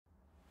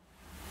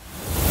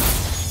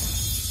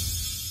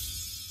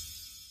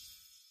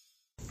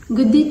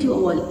Good day to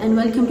all and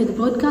welcome to the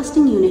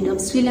broadcasting unit of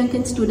Sri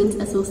Lankan Students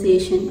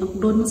Association of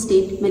Broadmoor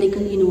State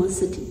Medical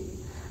University.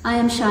 I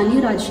am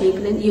Shani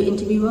Rajshekharan, your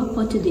interviewer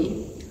for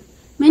today.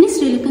 Many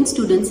Sri Lankan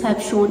students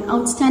have shown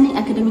outstanding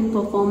academic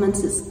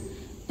performances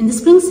in the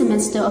spring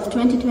semester of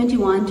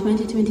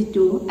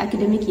 2021-2022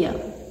 academic year.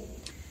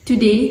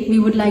 Today, we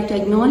would like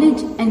to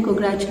acknowledge and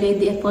congratulate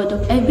the effort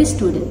of every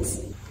student.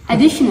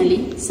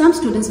 Additionally, some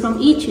students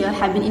from each year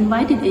have been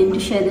invited in to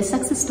share their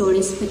success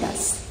stories with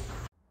us.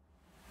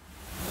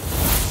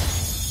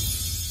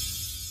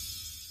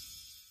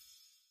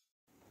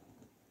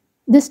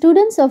 The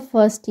students of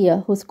first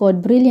year who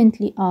scored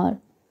brilliantly are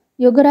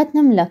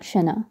Yogaratnam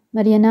Lakshana,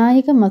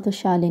 Marianayika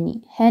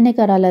Mathushalini,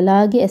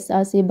 Henekaralage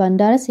SRC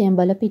Bandara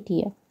Sembala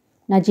Pitiya,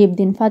 Najib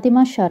Din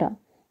Fatima Shara,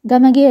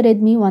 Gamage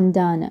Redmi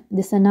Wandana,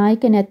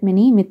 Disanayika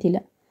Netmini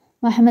Mithila,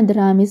 Muhammad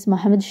Ramis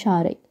Muhammad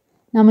Sharik,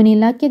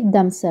 Namanilakit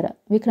Damsara,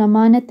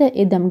 Vikramanata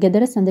Idam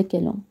Gedara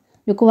Sandakelum,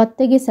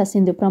 Lukuwattege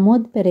Sasindu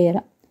Pramod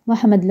Pereira,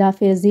 Muhammad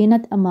Lafir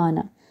Zinat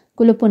Amana,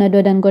 Kulupuna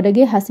Dodan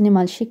Godage Hasini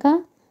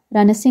Malshika,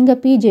 Ranasinga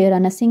PJ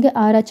Ranasinga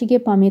Arachige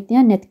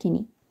Pamitya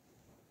Netkini.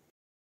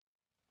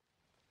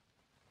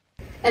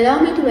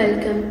 Allow me to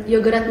welcome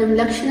Yogaratnam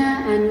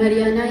Lakshana and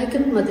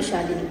Marianayakam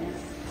Madhushalini.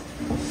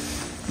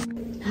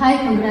 Hi,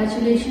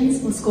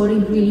 congratulations for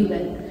scoring really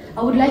well.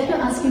 I would like to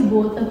ask you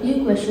both a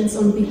few questions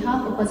on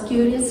behalf of us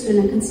curious Sri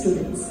Lankan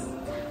students.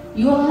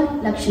 You are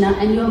Lakshana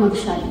and you are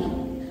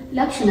Madhushalini.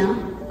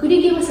 Lakshana, could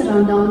you give us a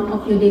rundown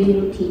of your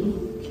daily routine?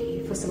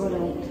 Okay, first of all,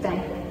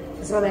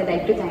 I'd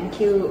like to thank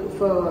you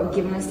for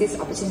giving us this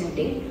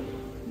opportunity.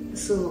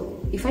 So,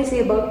 if I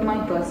say about my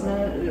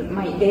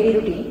daily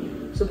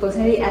routine, so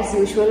personally, as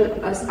usual,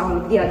 as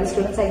all the other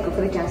students, I go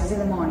for the classes in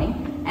the morning,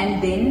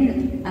 and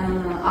then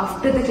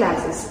after the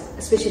classes,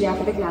 especially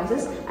after the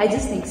classes, I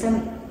just take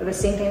some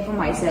resting time for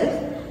myself.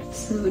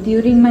 So,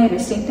 during my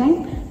resting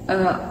time,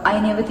 I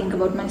never think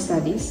about my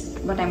studies,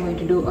 what I'm going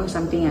to do or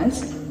something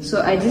else. So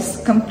I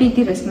just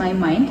completely rest my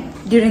mind.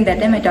 During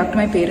that time, I talk to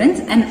my parents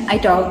and I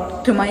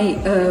talk to my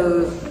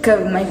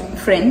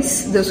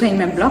friends, those who are in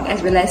my block,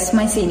 as well as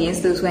my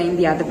seniors, those who are in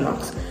the other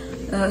blocks.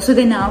 So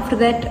then after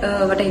that,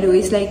 what I do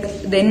is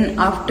then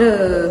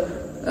after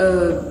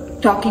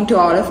talking to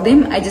all of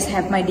them, I just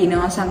have my dinner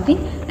or something,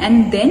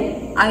 and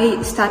then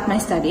I start my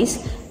studies.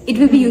 It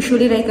will be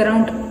usually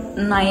around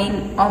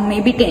 9 or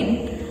maybe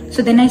 10.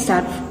 So then I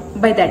start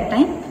by that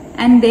time,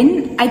 and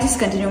then I just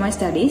continue my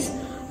studies.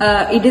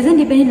 It doesn't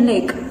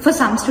depend, for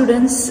some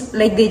students,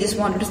 they just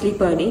wanted to sleep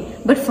early,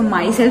 but for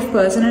myself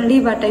personally,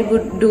 what I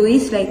would do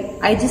is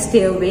I just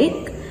stay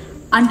awake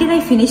until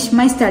I finish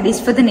my studies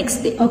for the next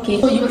day.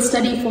 Okay, so you will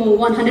study for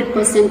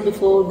 100%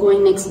 before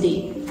going next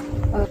day?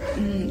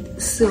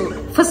 So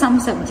for some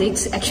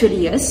subjects,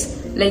 actually yes,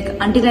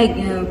 until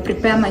I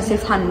prepare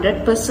myself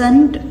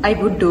 100%, I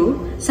would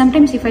do.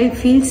 Sometimes if I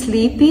feel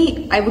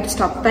sleepy, I would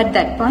stop at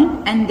that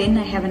point and then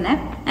I have a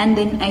nap and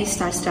then I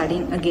start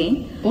studying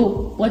again.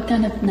 Oh, what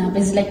kind of nap?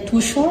 Is it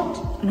too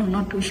short? No,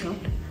 not too short.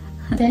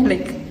 Then?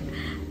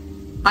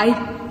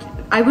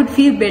 I would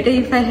feel better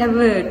if I have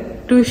a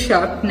too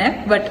short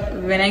nap, but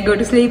when I go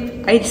to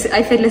sleep, I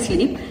fell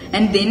asleep,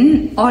 and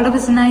then all of a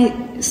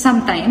sudden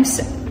sometimes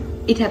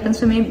it happens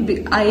for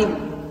me,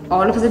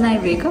 all of a sudden I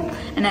wake up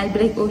and I'll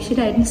be oh shit,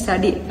 I didn't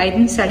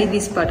study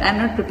this part, I'm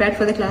not prepared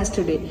for the class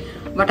today.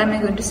 What am I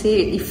going to say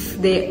if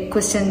they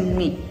question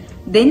me?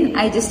 Then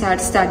I just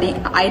start studying.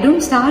 I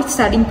don't start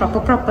studying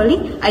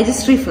properly, I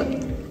just refer.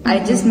 I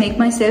just make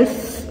myself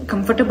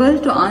comfortable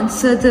to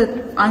answer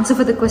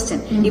for the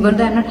question, even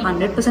though I'm not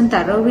 100%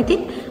 thorough with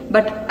it,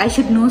 but I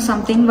should know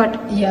something what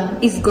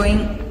is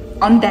going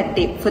on that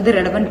day for the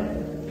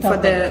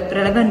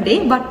relevant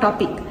day, but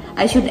topic.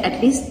 I should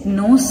at least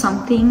know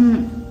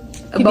something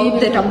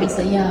about the topic.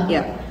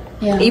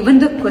 Even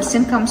the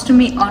question comes to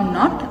me or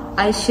not,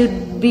 I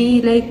should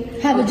be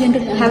have a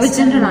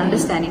general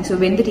understanding. So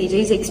when the teacher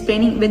is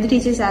explaining, when the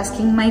teacher is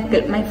asking my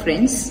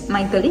friends,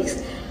 my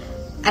colleagues,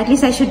 at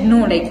least I should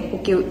know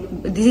okay,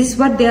 this is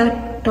what they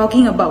are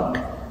talking about.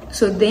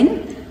 So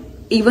then,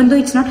 even though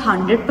it's not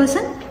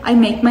 100%, I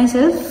make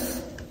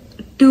myself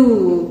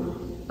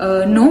to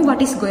know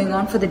what is going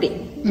on for the day.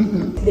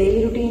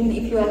 Daily routine,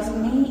 if you ask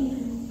me,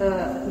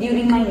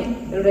 during my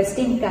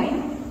resting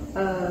time,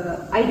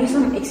 I do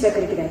some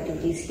extracurricular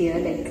activities here,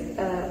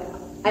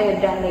 I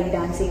have done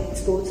dancing,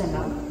 sports and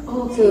all.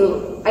 Okay.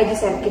 So I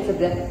just advocate for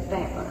that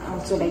time.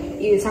 Also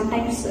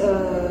sometimes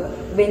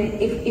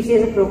if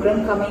there's a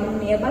program coming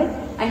nearby,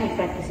 I have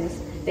practices.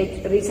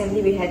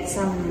 Recently we had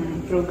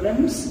some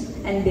programs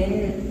and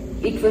then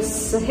it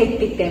was a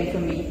hectic time for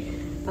me.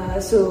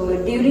 So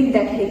during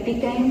that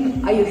hectic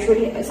time, I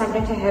usually,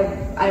 sometimes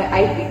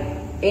I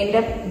end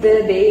up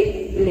the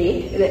day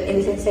late, in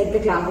the sense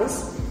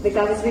the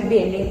classes will be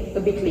ending a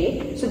bit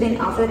late. So then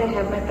after that I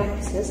have my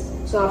practices.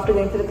 So after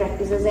going for the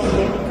practices and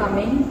then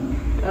coming,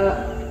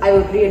 I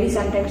would really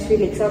sometimes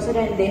feel exhausted,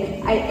 and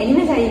then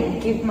I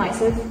give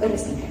myself a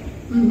resting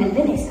time. And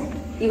then I start.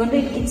 Even though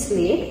it gets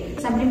late,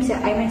 sometimes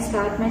I might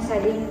start my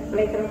studying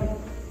around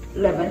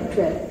 11,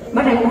 12.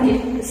 But I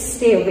won't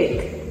stay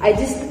awake. I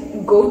just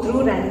go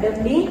through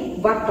randomly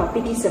what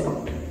topic is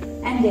about,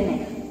 and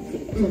then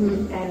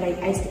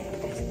I stick to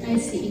that. I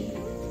see.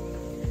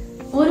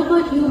 What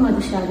about you,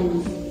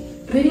 Madhushalini?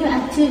 Were you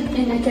active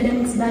in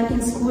academics back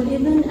in school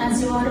even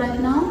as you are right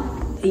now?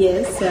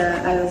 Yes,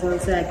 I was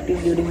also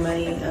active during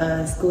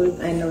my school,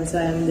 and also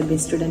I am the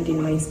best student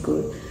in my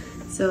school.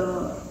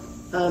 So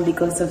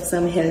because of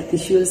some health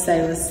issues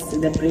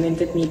that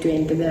prevented me to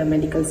enter the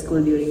medical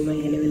school during my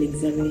A-level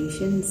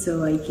examination,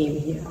 so I came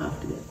here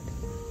after that.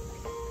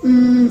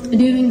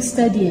 During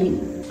studying,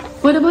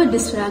 what about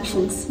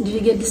distractions? Did you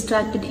get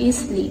distracted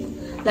easily?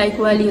 Like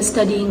while you're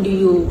studying, do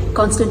you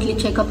constantly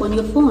check up on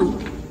your phone?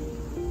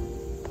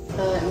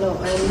 No,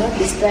 I'm not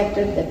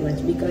distracted that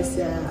much because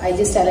I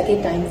just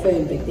allocate time for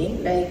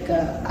everything. Like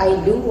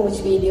I do watch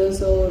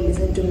videos or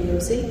listen to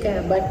music,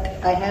 but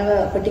I have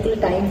a particular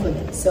time for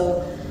that.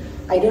 So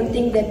I don't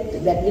think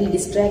that will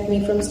distract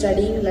me from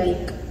studying.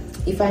 Like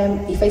if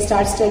I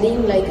start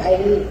studying, like I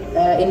will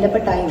end up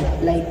a time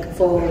like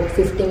for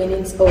 50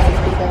 minutes or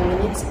 55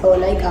 minutes, or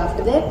like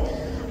after that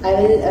I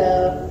will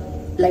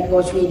like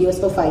watch videos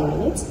for 5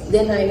 minutes.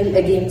 Then I will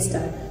again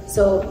start.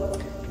 So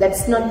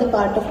that's not the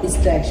part of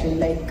distraction.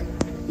 Like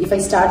if I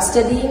start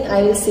studying,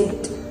 I will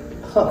sit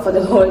for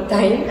the whole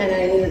time and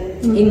I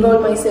will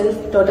involve myself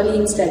totally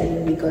in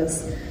studying,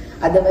 because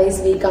otherwise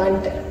we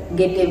can't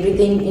get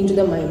everything into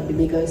the mind,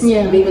 because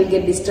we will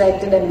get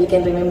distracted and we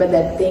can remember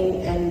that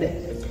thing. And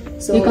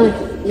so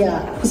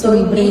so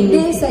in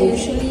weekdays I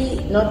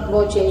usually not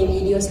watch any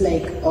videos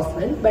like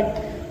often,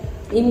 but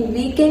in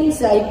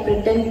weekends I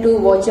pretend to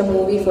watch a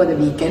movie for the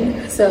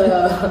weekend. So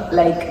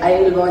like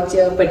I will watch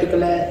a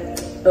particular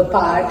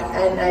part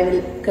and I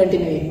will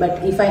continue it.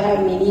 But if I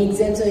have mini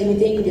exams or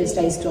anything, just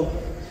I stop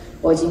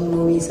watching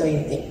movies or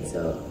anything.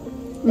 So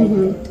like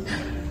that.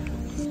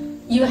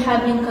 You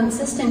have been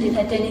consistent in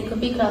attending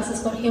copy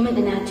classes for human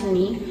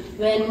anatomy,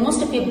 when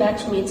most of your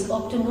batchmates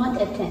opt to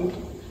not attend.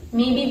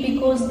 Maybe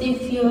because they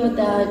fear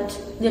that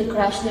they'll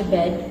crash their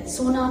bed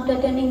soon after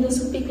attending those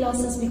copy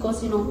classes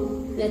because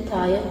they're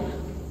tired.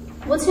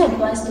 What's your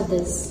advice to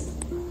this?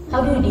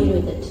 How do you deal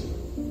with it?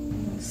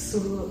 So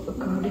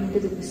according to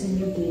the question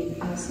you did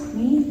ask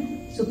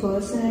me, so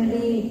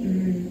personally,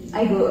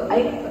 I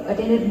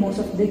attended most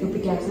of the copy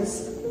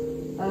classes.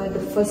 The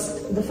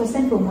first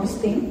and foremost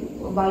thing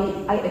why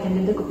I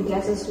attended the copy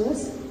classes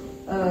was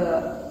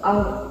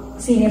our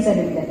seniors are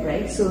doing that,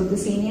 right? So the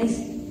seniors,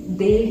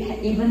 they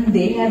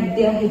have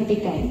their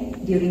hectic time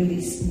during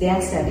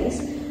their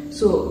studies.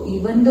 So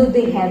even though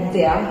they have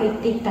their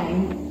hectic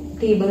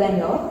timetable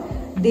and all,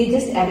 they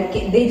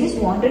just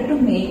wanted to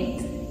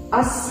make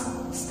us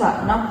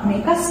not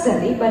make us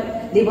study,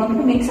 but they wanted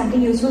to make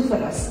something useful for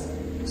us.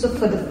 So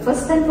for the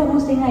first and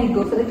foremost thing I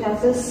go for the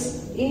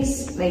classes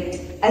is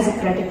like as a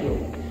gratitude.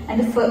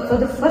 And for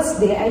the first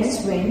day I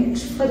just went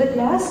for the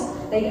class,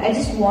 like I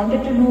just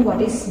wanted to know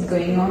what is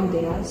going on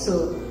there.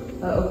 So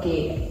I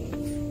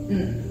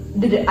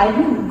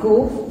didn't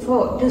go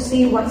to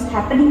see what's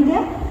happening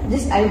there,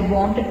 just I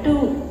wanted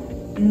to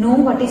know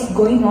what is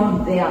going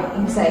on there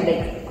inside,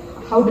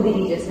 like how do they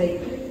teach us,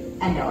 like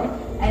and all.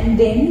 And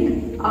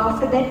then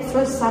after that,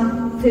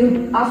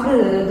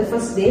 after the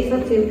first day for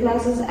few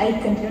classes I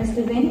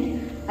continuously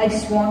went. I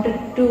just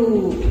wanted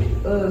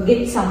to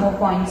get some more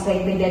points,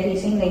 like when they're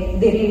teaching, like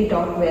they really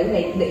taught well,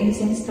 like the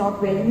instance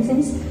taught well in the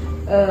sense.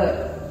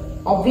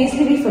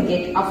 Obviously we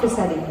forget after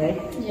studying, right?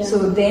 Yeah.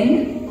 So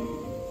then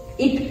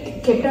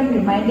it kept on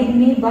reminding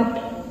me what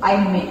I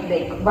made,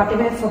 like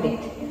whatever I forget.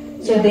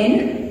 So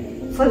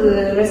then for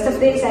the rest of the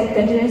days I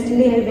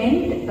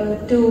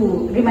went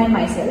to remind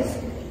myself.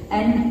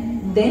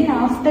 And then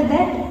after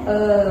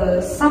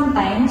that,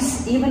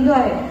 sometimes, even though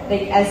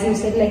as you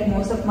said, like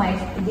most of my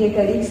dear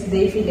colleagues,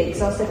 they feel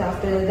exhausted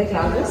after the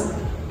classes.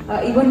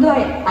 Even though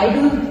I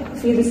do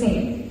feel the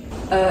same,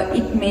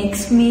 it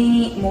makes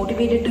me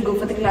motivated to go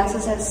for the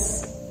classes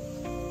as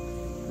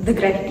the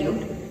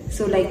gratitude.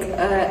 So like,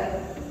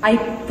 I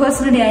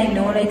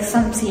know like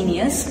some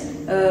seniors,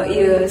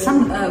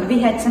 we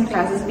had some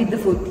classes with the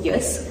 4th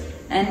years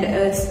and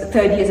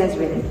 3rd years as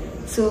well.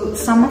 So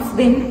some of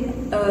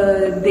them,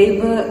 they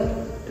were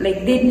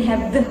like, they didn't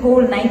have the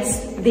whole nights,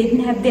 they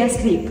didn't have their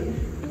sleep.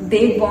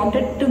 They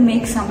wanted to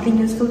make something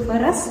useful for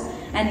us,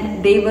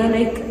 and they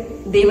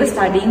were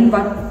studying,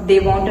 but they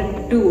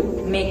wanted to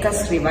make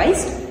us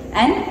revised,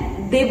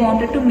 and they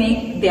wanted to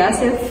make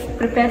themselves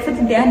prepared for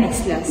their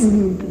next class,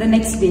 the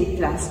next day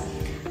class.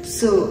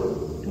 So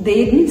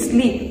they didn't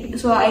sleep.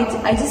 So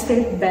I just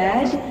felt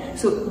bad.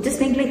 So just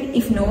think, like,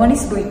 if no one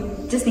is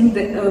going, just think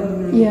that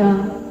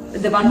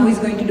the one who is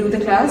going to do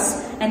the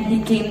class, and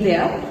he came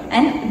there,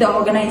 and the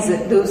organizer,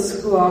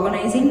 those who are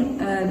organizing,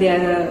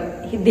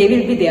 they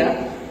will be there.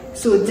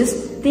 So just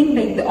think,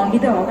 like, only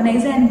the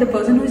organizer and the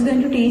person who is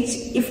going to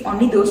teach, if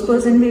only those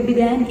person will be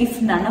there, and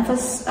if none of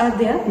us are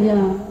there,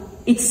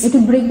 it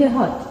will break their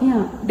heart.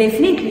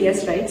 Definitely,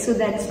 yes, right. So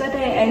that's what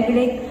I'll be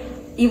like,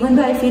 even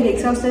though I feel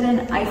exhausted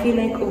and I feel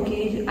like,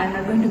 okay, I'm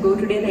not going to go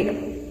today, like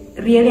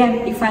really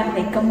if I'm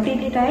like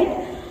completely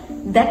tired,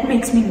 that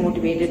makes me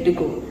motivated to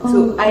go.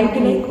 So I'll be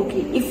like,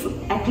 okay,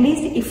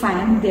 if I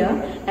am there,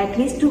 at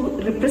least to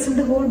represent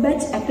the whole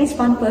batch, at least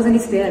one person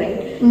is there,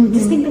 right?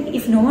 Just think that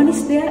if no one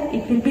is there,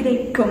 it will be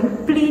like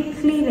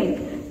completely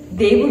like,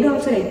 they would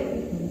also like,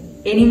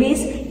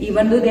 anyways,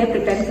 even though they are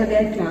preparing for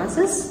their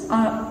classes,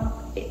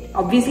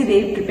 obviously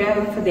they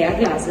prepare for their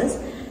classes,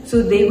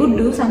 so they would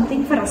do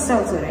something for us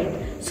also, right?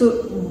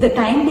 So the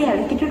time they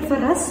allocated for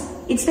us,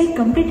 it's like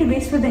completely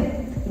waste for them.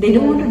 They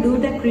don't want to do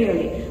that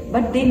really,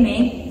 but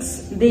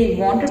they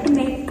wanted to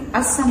make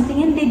us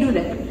something and they do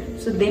that.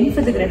 So then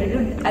for the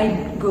gratitude,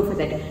 I go for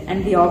that.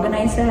 And the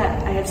organizer,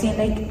 I have seen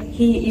like,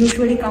 he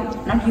usually comes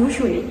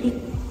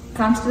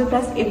to the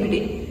class every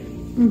day.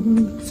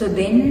 So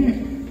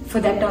then for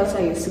that also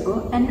I used to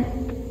go, and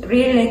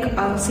really like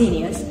our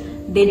seniors,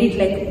 they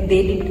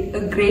did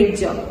a great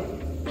job.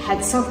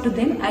 Hats off to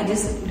them. I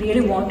just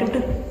really wanted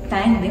to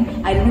thank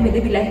them. I don't know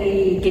whether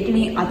we'll get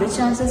any other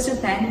chances to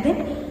thank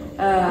them.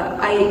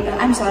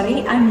 I'm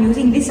sorry, I'm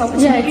using this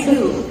opportunity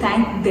to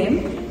thank them,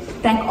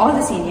 thank all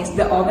the seniors,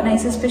 the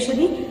organizers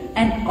especially,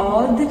 and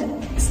all the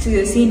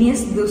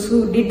seniors, those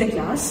who did the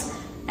class,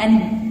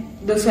 and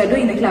those who are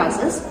doing the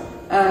classes.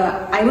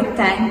 I would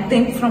thank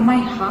them from my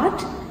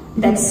heart.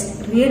 That's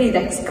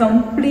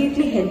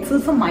completely helpful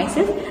for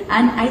myself,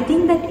 and I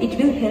think that it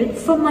will help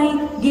for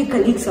my dear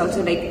colleagues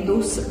also, like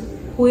those,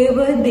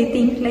 whoever they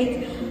think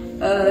like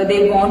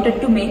they wanted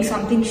to make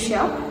something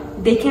sharp,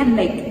 they can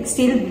like,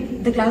 still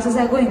the classes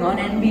are going on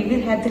and we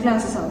will have the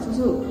classes also.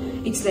 So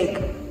it's like,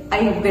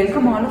 I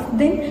welcome all of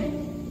them.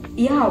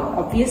 Yeah,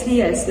 obviously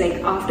yes,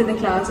 like after the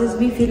classes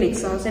we feel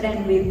exhausted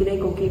and we'll be like,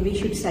 okay, we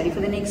should study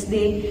for the next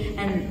day,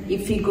 and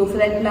if we go for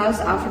that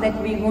class, after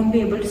that we won't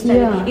be able to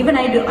study. Even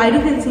I do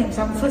feel the same.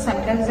 For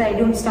some classes I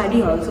don't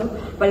study also,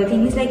 but the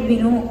thing is like, we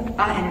know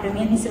our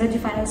anatomy and histology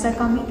finals are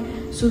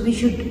coming, so we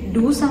should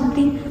do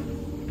something.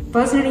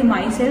 Personally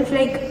myself,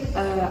 like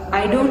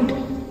I don't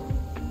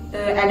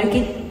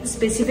allocate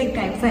specific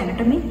time for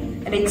anatomy,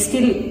 like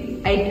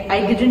still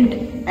I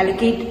didn't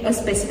allocate a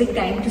specific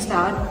time to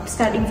start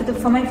studying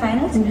for my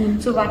finals.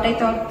 So what I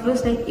thought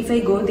was like, if I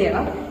go there,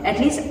 at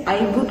least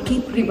I would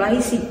keep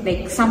revising,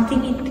 like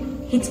something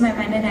it hits my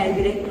mind and I'll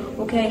be like,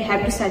 okay, I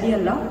have to study a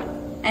lot,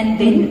 and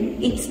then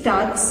it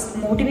starts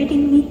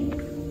motivating me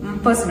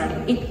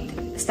personally.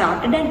 It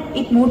started and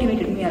it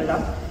motivated me a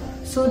lot.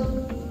 So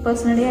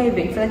personally I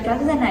went for the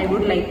classes, and I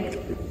would like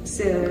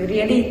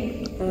really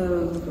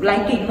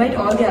like to invite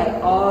all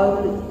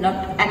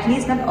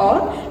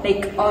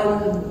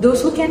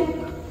those who can,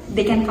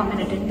 they can come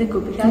and attend the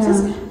group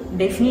classes.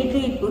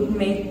 Definitely it would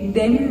make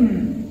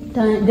them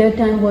their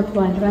time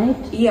worthwhile, right?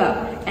 Yeah,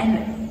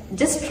 and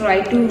just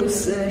try to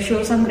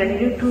show some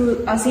gratitude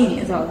to our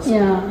seniors also.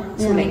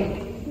 So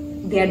like,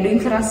 they are doing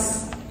for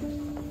us.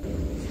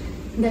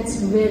 That's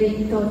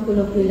very thoughtful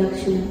of you,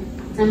 Lakshana.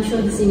 I'm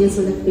sure the seniors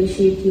will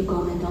appreciate your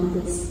comment on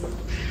this.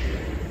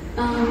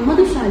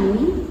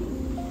 Madhushalini,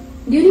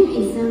 during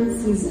exam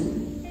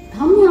season,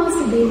 how many hours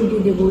a day would you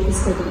devote to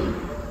studying?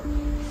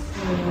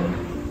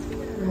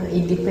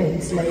 It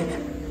depends. Like,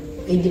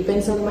 it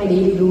depends on my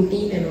daily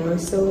routine, and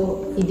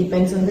also it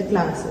depends on the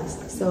classes.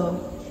 So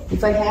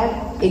if I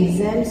have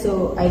exams,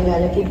 so I'll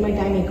allocate my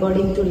time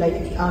according to,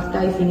 like, after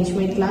I finish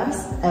my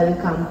class, I'll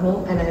come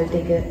home and I'll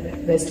take a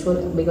restful,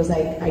 because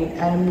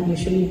I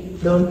usually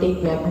don't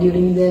take nap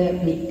during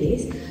the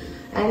weekdays,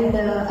 and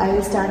I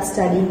will start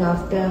studying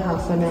after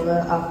half an hour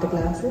after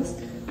classes.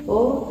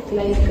 Or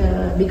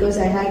like because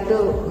I have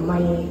to,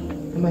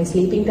 my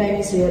sleeping time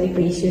is really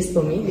precious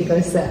for me,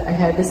 because I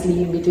have to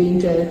sleep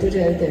between 12 to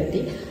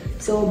 12:30.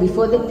 So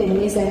before the 10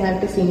 days I have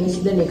to finish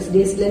the next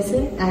day's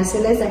lesson, as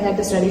well as I have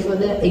to study for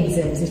the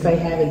exams if I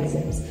have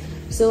exams.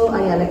 So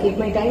I allocate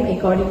my time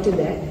according to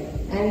that,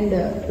 and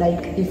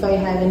like if I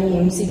have any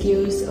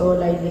MCQs or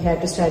like we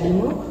have to study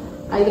more,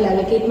 I will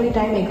allocate my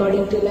time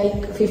according to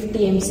like 50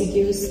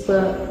 MCQs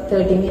per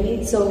 30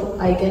 minutes, so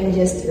I can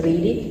just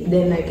read it,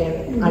 then I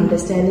can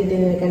understand it,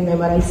 and I can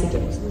memorize it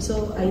also.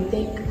 So I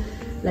think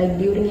like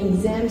during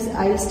exams,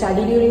 I will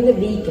study during the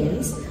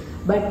weekends,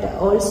 but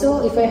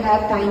also if I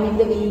have time in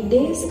the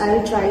weekdays, I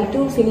will try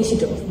to finish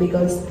it off,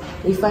 because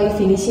if I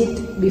finish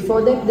it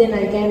before that, then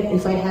I can,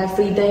 if I have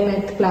free time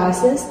at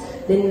classes,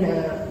 then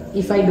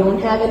if I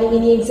don't have any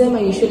mini exam,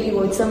 I usually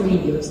watch some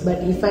videos.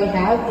 But if I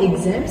have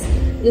exams,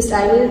 just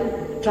I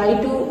will try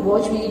to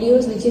watch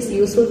videos which is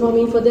useful for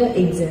me for the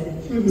exam.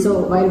 So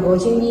while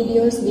watching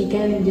videos, we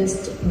can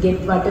just get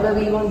whatever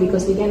we want,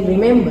 because we can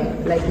remember.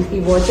 Like if we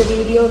watch a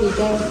video, we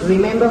can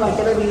remember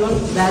whatever we want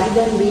rather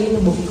than reading a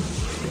book.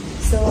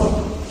 So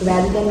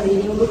rather than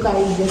reading a book, I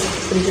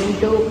just pretend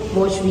to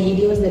watch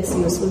videos that's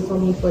useful for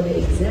me for the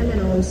exam,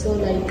 and also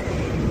like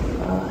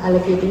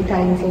allocating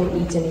time for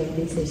each and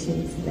every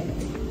session.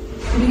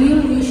 Do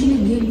you usually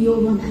give your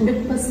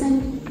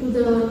 100% to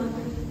the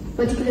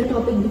particular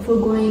topic before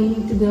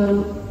going to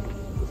the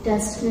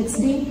test next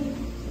day?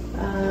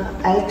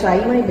 I'll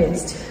try my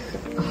best,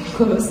 of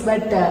course,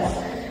 but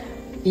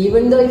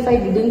even though if I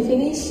didn't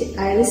finish,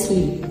 I'll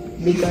sleep,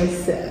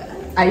 because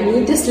I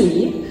need to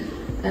sleep.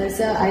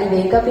 So I'll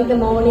wake up in the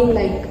morning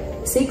like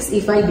 6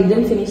 if I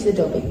didn't finish the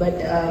topic.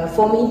 But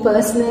for me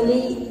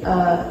personally,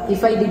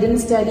 if I didn't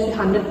study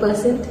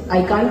 100%,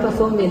 I can't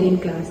perform well in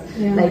class.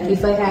 Like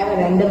if I have a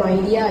random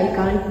idea, I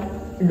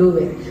can't do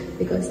well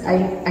because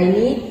I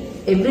need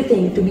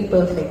everything to be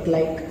perfect.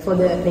 Like for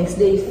the next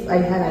day, if I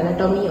have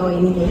anatomy or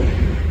anything,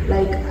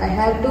 like I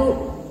have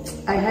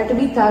to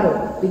be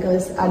thorough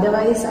because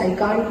otherwise I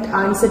can't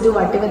answer to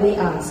whatever they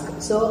ask.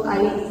 So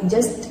I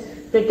just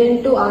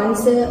pretend to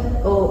answer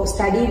or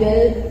study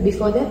well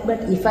before that, but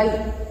if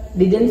I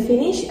didn't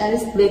finish,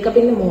 I'll wake up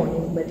in the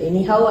morning. But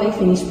anyhow, I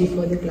finish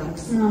before the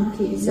class.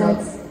 Okay, so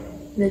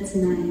that's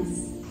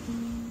nice.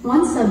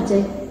 One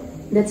subject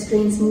that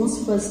strains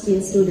most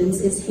first-year students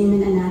is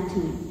human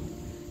anatomy.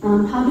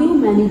 How do you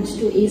manage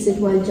to ace it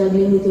while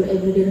juggling with your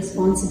everyday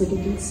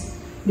responsibilities?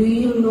 Do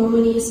you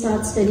normally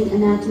start studying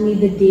anatomy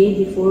the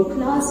day before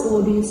class,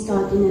 or do you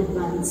start in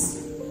advance?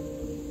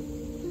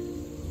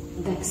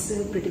 That's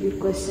a pretty good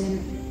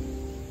question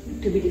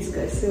to be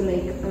discussed. So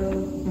like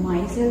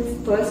myself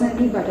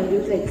personally, what I do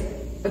is like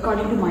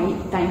according to my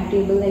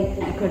timetable,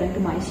 like according to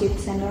my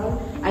shifts and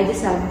all, I just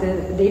start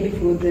the day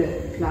before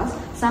the class.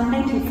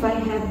 Sometimes if I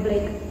have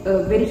like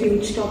a very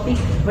huge topic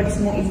but it's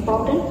more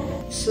important,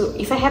 so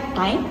if I have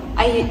time,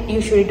 I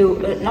usually do,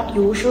 not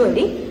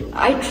usually,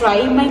 I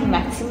try my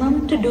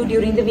maximum to do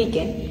during the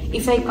weekend.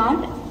 If I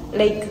can't,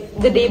 like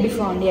the day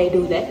before only I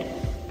do that.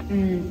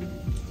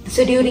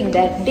 So during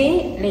that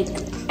day, like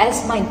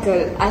as my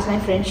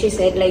friend, she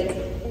said, like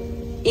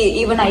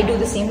even I do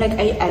the same, like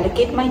I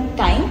allocate my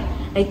time.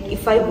 Like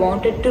if I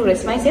wanted to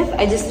rest myself,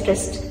 I just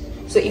rest.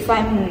 So if I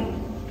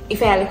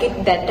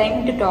allocate that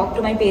time to talk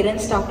to my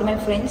parents, talk to my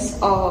friends,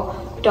 or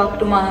talk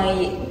to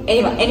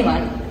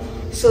anyone.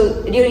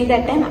 So during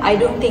that time, I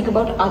don't think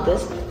about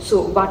others.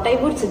 So what I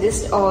would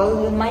suggest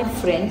all my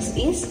friends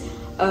is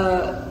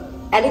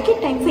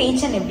allocate time for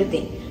each and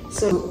everything.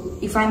 So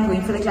if I'm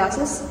going for the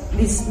classes,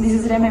 this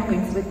is the time I'm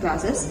going for the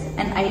classes,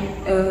 and I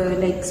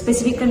like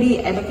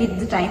specifically allocate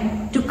the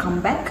time to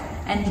come back,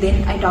 and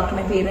then I talk to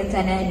my parents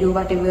and I do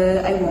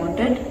whatever I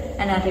wanted,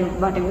 and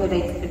whatever,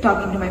 like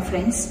talking to my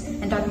friends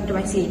and talking to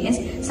my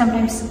seniors.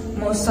 Sometimes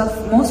most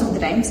of the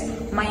times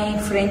my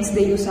friends,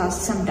 they used to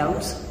ask some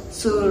doubts.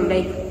 So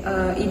like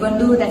even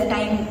though that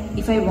time,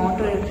 if I want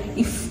to,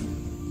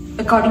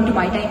 according to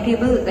my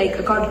timetable, like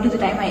according to the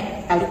time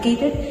I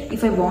allocated,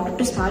 if I wanted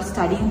to start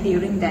studying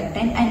during that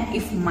time, and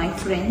if my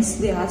friends,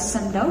 they ask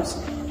some doubts,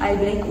 I'll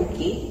be like,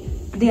 okay,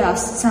 they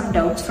asked some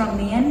doubts from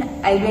me, and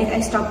I'll be like, I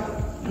stop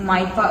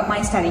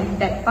my studying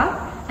that part,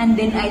 and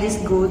then I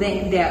just go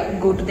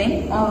to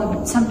them,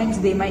 or sometimes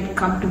they might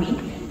come to me,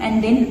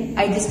 and then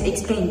I just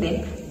explain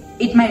them.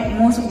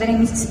 Most of the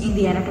time it's in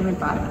the anatomy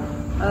part,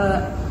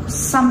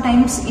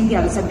 sometimes in the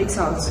other subjects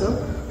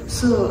also.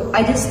 So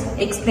I just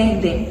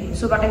explain them.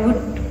 So what I would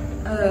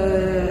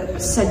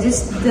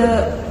suggest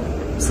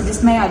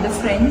my other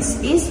friends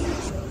is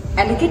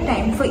allocate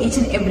time for each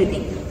and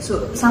everything.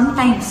 So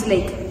sometimes,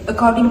 like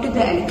according to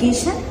the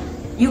allocation,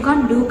 you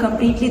can't do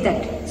completely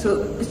that.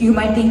 So you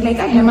might think like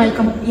I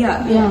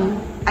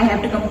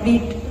have to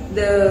complete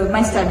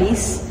my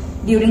studies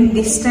during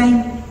this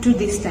time to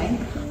this time.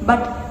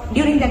 But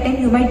during that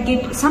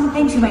time,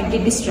 sometimes you might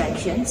get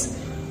distractions.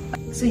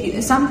 So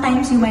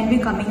sometimes you might be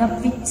coming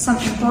up with some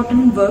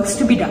important works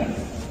to be done.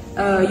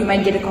 You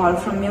might get a call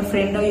from your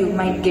friend, or you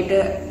might get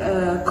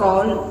a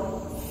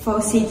call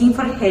for seeking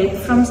for help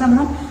from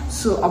someone.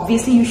 So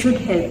obviously you should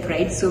help,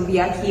 right? So we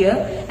are here,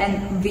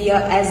 and we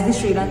are as the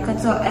Sri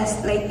Lankans, or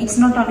as like, it's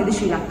not only the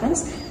Sri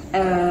Lankans,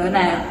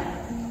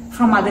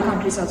 from other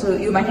countries also.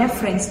 You might have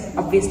friends,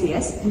 obviously,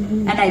 yes,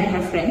 and I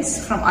have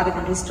friends from other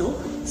countries too.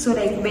 So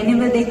like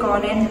whenever they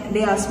call and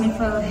they ask me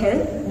for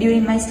help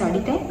during my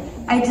study time,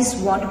 I just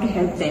wanted to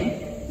help them.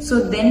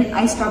 So then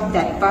I stop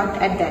that part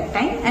at that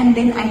time, and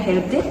then I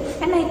help them,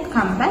 and I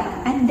come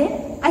back, and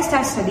then I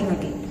start studying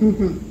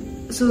again.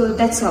 So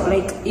that's how,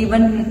 like,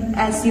 even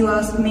as you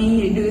asked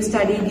me, do you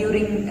study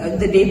during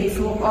the day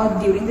before or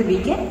during the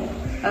weekend?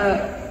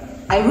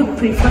 I would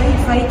prefer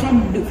if I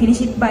can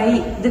finish it by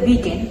the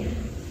weekend.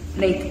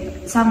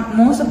 Like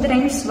most of the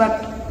times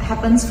what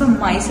happens for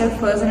myself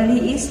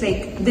personally is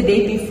like the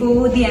day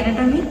before the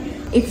anatomy,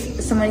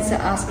 if someone is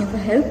asking for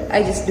help,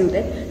 I just do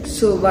that.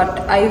 So what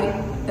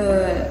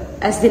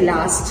as the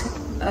last,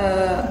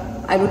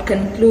 I would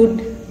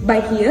conclude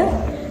by here,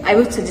 I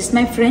would suggest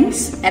my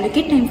friends,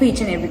 allocate time for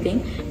each and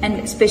everything, and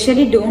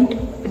especially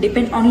don't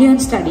depend only on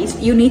studies.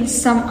 You need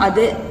some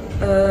other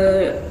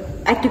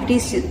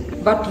activities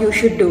what you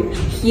should do.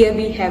 Here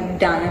we have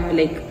done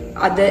like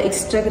other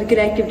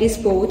extracurricular activities,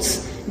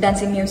 sports,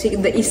 dancing,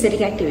 music, the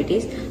aesthetic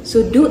activities.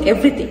 So do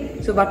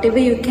everything. So whatever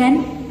you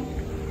can,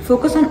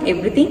 focus on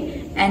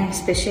everything, and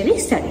especially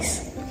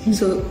studies.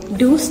 So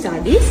do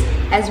studies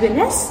as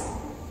well as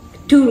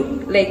to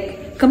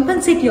like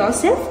compensate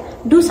yourself,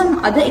 do some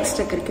other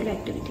extracurricular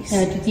activities.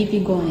 To keep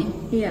you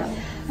going. Yeah.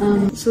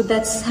 So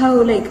that's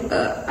how like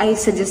I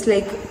suggest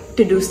like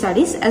to do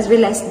studies as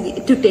well as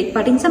to take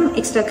part in some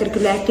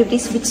extracurricular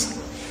activities, which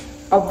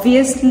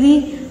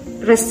obviously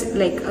rest,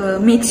 like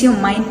makes your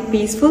mind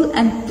peaceful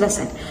and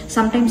pleasant.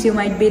 Sometimes you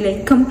might be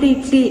like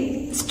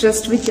completely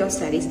stressed with your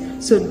studies.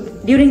 So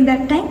during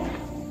that time,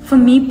 for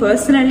me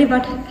personally,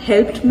 what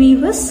helped me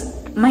was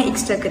my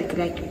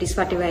extracurricular activities,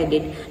 whatever I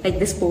did, like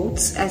the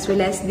sports as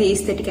well as the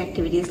aesthetic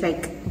activities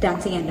like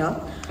dancing and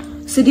all.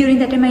 So during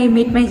that time I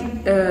met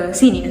my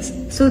seniors,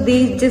 so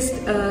they just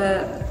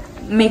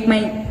make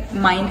my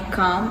mind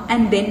calm,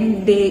 and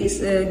then they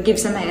give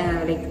some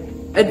like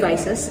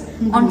advices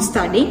on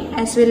studying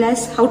as well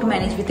as how to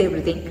manage with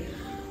everything,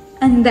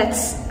 and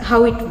that's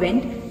how it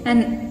went.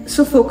 And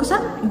so focus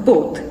on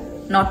both,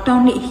 not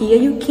only here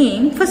you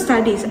came for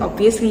studies,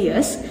 obviously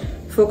yes,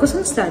 focus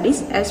on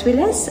studies as well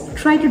as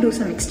try to do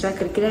some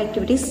extracurricular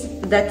activities.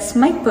 That's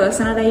my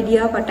personal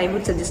idea, but I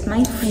would suggest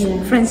my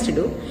friends to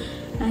do.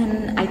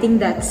 And I think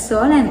that's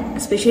all, and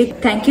especially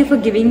thank you for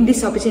giving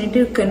this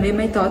opportunity to convey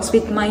my thoughts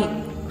with my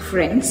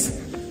friends.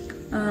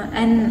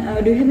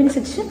 And do you have any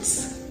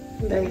suggestions?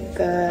 Like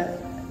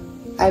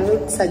I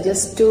would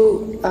suggest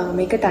to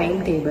make a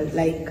timetable,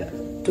 like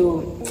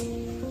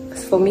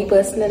for me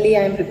personally,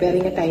 I am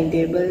preparing a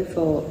timetable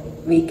for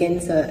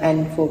weekends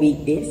and for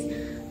weekdays,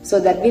 so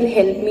that will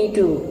help me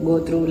to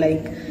go through,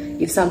 like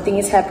if something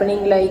is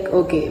happening, like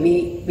okay,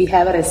 we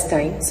have a rest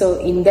time, so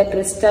in that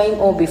rest time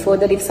or before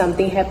that, if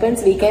something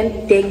happens, we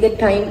can take the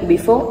time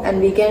before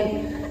and we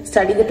can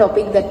study the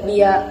topic that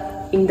we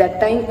are in that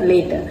time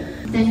later.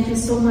 Thank you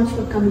so much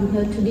for coming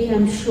here today.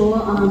 I'm sure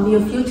your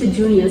future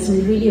juniors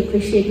will really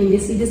appreciate when they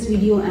see this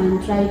video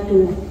and try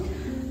to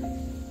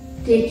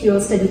take your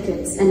study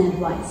tips and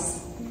advice.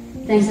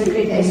 Thanks. It's a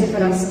great pleasure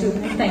for us too.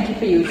 Thank you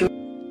for you too.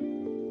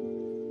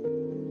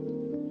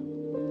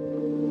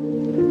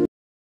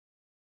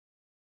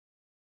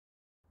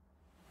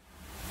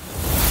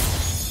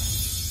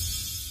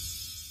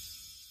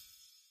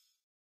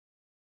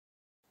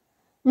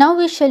 Now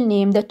we shall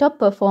name the top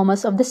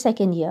performers of the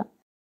second year.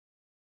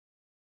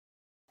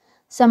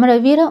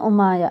 Samaravira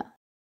Umaya,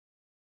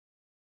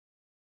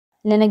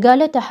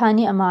 Lenegala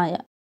Tahani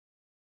Amaya,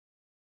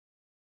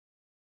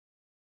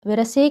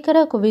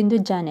 Virasekara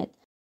Kovindu Janet,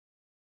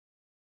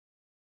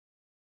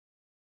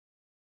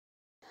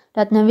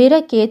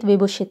 Ratnavira Kate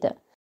Vibhushita,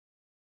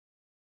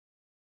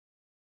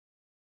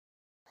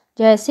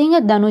 Jayasinga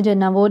Danuja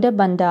Navoda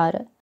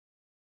Bandara,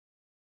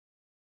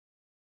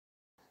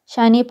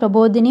 Shani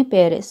Prabodhini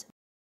Paris,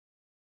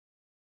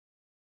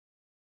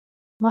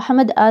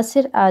 Muhammad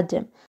Asir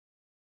Adam,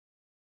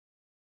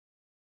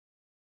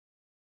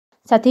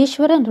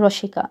 Satishwaran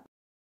Roshika,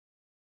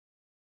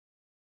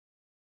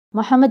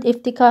 Muhammad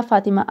Iftikhar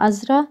Fatima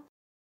Azra,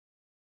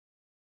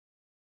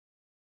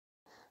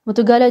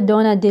 Mutugala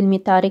Dona Dilmi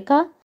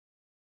Tarika,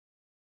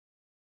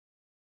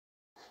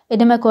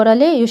 Edema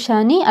Korale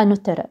Yushani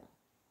Anuttara.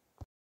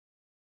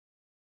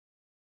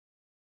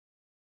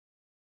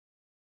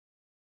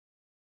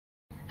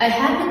 I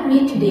have with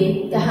me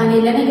today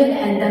Tahani Lenegal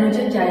and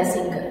Danuja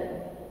Jayasingar.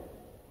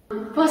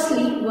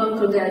 Firstly, warm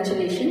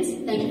congratulations.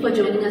 Thank you for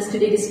joining us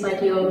today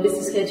despite your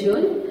busy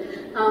schedule.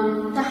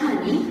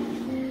 Tahani,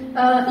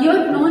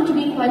 you're known to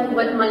be quite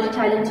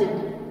multi-talented.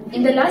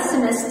 In the last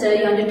semester,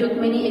 you undertook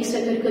many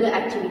extracurricular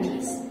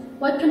activities.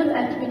 What kind of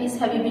activities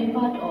have you been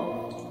part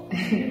of?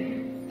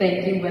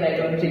 Thank you, but I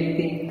don't really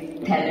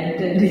think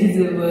talented is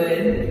a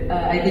word.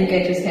 I think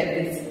I just have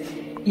this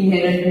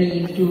inherent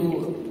need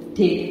to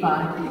take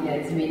part in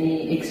as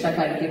many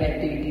extracurricular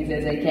activities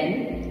as I can.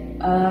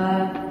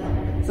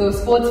 So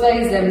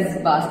sports-wise, there was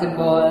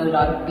basketball,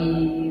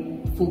 rugby,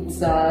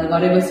 futsal,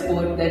 whatever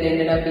sport that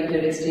ended up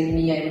interesting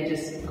me, I would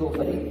just go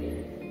for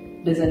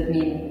it. Doesn't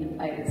mean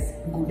I was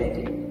good at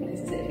it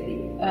necessarily.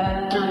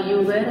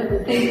 You were a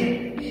good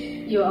player.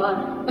 You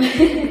are.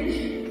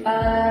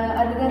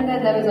 Other than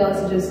that, there was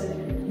also just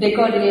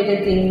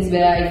decoordinated things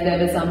where if there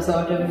was some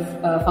sort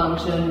of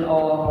function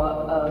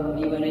or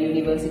even a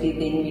university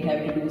thing, we'd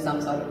have to do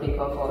some sort of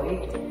paper for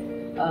it.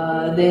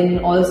 Then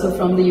also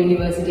from the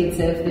university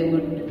itself, they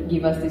would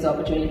give us these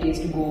opportunities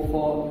to go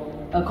for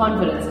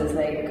conferences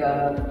like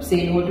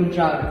say no to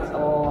drugs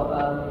or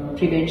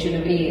prevention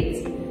of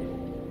AIDS.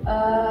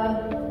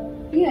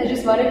 Yeah,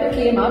 just whatever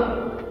came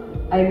up,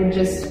 I would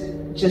just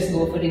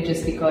go for it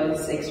just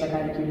because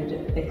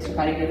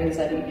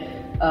extracurriculars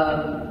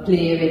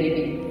play a very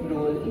big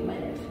role in my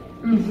life.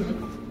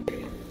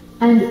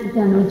 And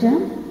Danuja,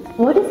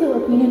 what is your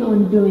opinion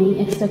on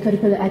doing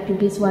extracurricular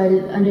activities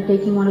while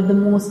undertaking one of the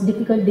most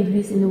difficult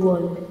degrees in the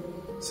world?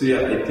 So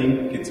yeah, I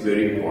think it's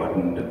very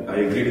important. I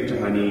agree with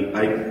Tahani.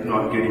 I'm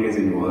not getting as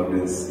involved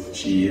as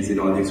she is in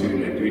all these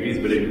student activities,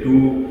 but I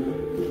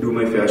do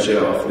my fair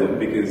share of them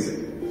because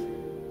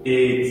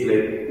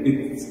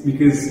it's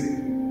because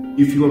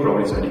if you are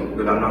probably studying,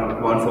 but I'm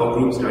not one for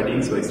group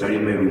studying, so I study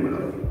in my room a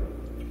lot.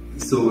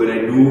 So when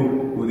I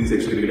do these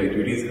extracurricular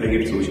activities, I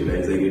get to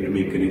socialize, I get to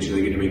make connections,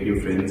 I get to make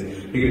new friends, I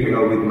get to hang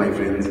out with my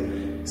friends.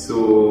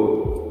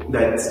 So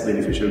that's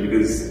beneficial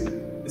because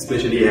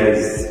especially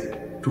as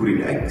to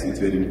relax, it's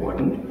very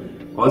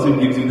important. Also,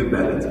 it gives you the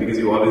balance because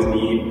you always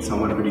need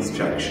somewhat of a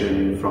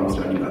distraction from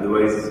studying.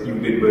 Otherwise, you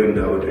get burned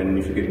out, and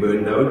if you get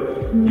burned out,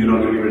 you're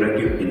not going to be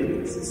productive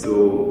anyways.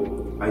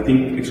 So I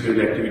think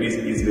extracurricular activities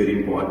is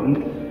very important.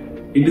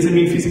 It doesn't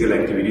mean physical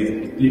activities,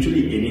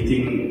 literally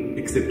anything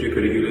except your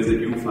curriculars that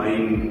you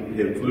find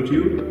helpful to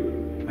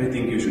you, I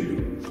think you should do.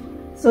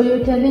 So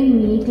you're telling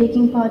me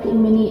taking part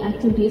in many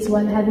activities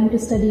while having to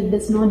study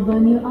does not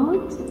burn you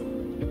out?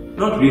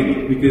 Not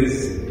really,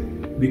 because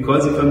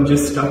if I'm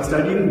just stuck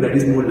studying, that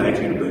is more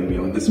likely to burn me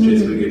out. The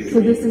stress will get to So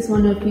me. this is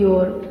one of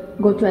your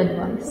go-to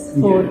advice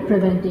for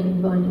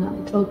preventing burning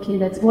out. Okay,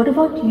 what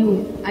about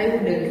you? I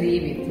would agree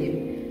with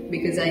him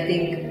because I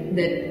think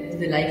that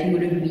the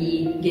likelihood of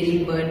me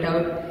getting burnt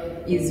out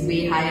is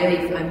way higher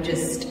if I'm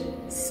just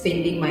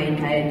spending my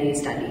entire day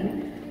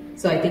studying.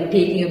 So I think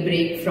taking a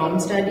break from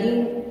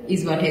studying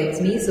is what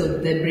helps me. So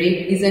the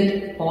break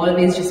isn't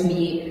always just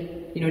me,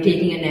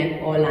 taking a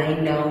nap or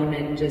lying down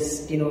and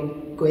just,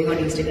 going on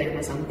Instagram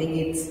or something.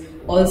 It's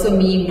also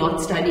me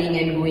not studying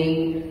and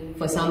going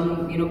for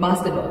some,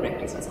 basketball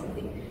practice or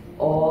something.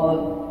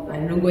 Or, I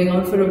don't know, going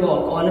out for a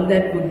walk. All of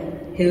that would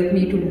help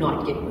me to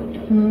not get burnt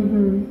out.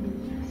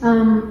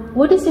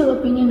 What is your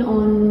opinion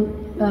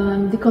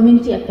on the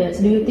community affairs?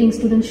 Do you think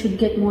students should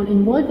get more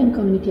involved in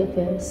community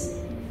affairs?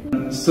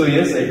 So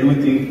yes, I do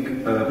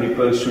think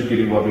people should get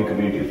involved in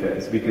community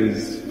affairs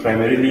because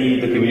primarily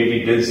the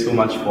community does so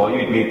much for you.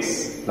 It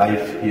makes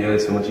life here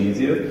so much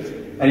easier,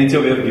 and it's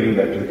your way of giving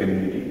back to the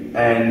community.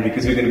 And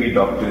because we're going to be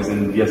doctors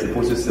and we are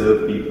supposed to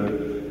serve people,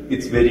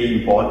 it's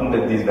very important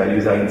that these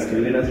values are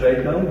instilled in us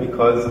right now,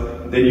 because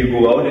then you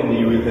go out and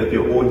you will help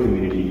your own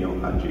community in your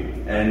country.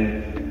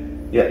 And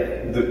yeah,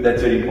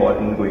 that's very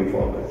important going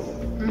forward.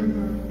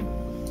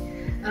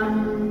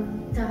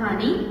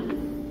 Tahani,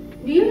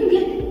 do you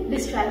get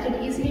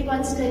distracted easily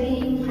while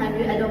studying? Have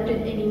you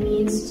adopted any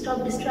means to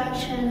stop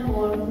distraction,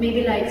 or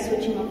maybe like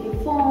switching off your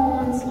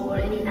phones or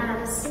any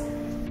apps?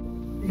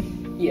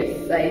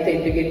 Yes, I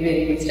tend to get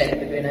very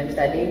distracted when I'm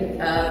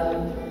studying.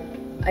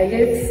 I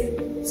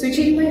guess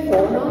switching my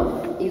phone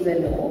off is a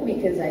no,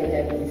 because I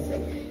have this,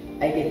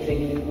 I get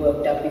really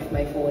worked up if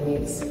my phone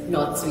is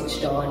not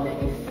switched on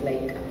and if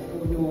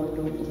oh no,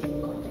 nobody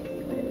can contact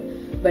me, whatever.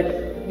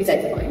 But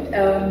besides the point,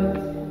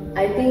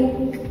 I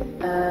think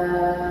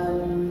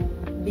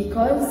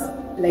because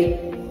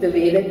the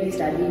way that we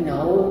study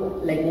now,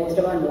 most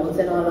of our notes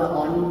and all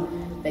are on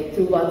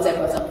through WhatsApp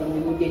or something,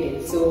 you would get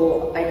it.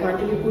 So I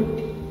can't really put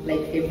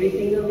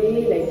everything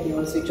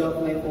away, switch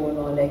off my phone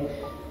or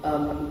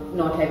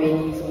not have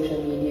any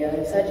social media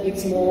and such.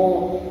 It's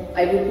more,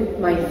 I would put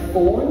my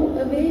phone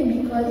away,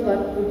 because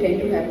what would tend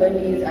to happen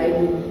is I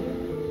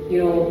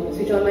would,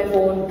 switch on my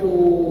phone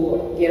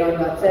to get on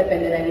WhatsApp,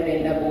 and then I would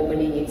end up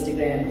opening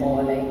Instagram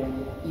or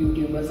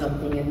YouTube or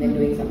something and then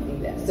doing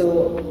something there. So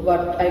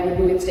what I would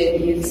do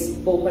instead is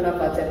open up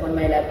WhatsApp on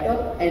my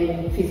laptop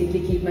and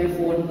physically keep my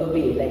phone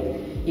away.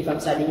 If I'm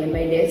studying in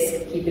my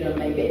desk, keep it on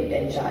my bed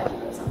and charge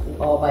it or something.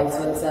 Or vice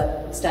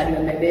versa, study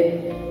on my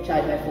bed,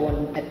 charge my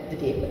phone at the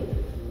table.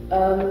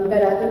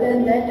 But other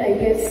than that, I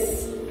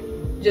guess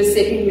just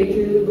setting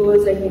little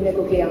goals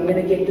okay, I'm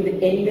going to get to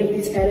the end of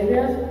this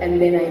paragraph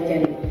and then I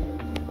can,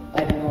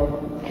 I don't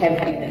know, have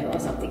dinner or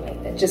something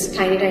like that. Just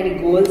tiny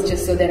goals,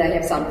 just so that I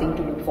have something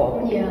to look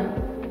forward to. Yeah.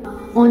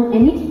 On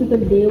any typical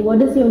day, what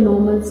does your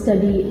normal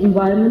study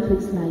environment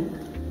looks like?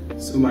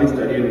 So my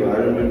study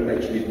environment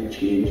actually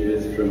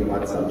changes from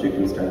what subject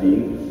I'm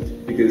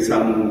studying, because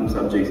some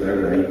subjects I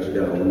write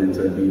down, and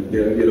so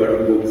there'll be a lot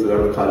of books, a lot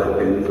of color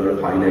pens, a lot of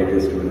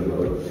highlighters to learn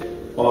about.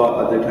 Or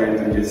other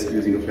times I'm just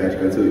using a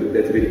flashcard, so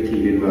that's a very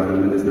clean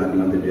environment. There's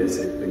nothing on the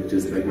desk,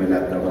 just like my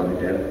laptop on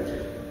the tab.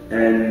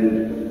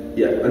 And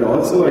yeah, and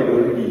also I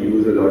don't really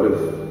use a lot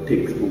of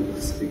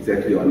textbooks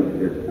exactly on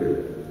the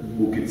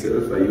book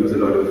itself. I use a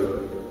lot of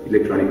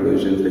electronic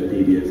versions like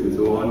PDFs and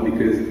so on,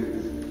 because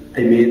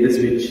I made the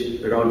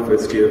switch around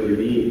first year of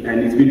uni,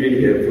 and it's been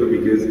really helpful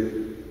because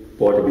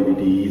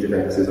portability, ease of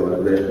access, all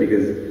of that,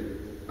 because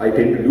I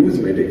tend to lose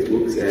my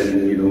textbooks,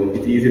 and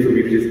it's easier for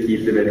me to just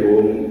keep them at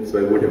home, so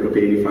I won't have to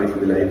pay any fines for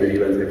the library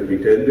once I have to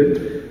return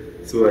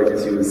them. So I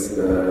just use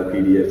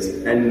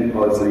PDFs, and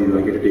also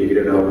I get to take it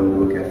around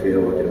to a cafe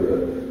or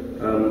whatever.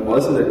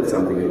 Also, that's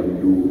something I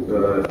do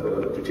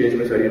to change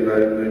my study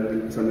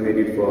environment. Something I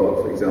did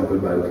for example,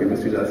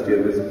 biochemistry last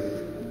year was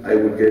I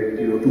would get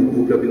too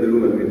cooped up in the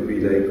room and would be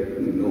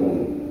no,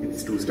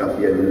 it's too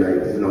stuffy, I don't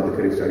like, this is not the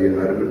correct study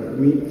environment for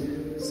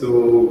me. So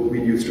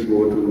we used to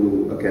go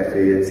to a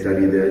cafe and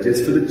study there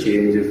just for the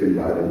change of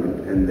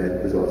environment, and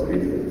that was also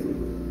really helpful.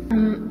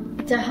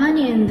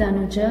 Tahani and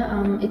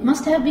Danuja, it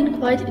must have been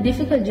quite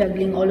difficult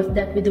juggling all of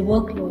that with the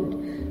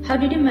workload. How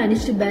did you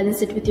manage to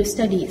balance it with your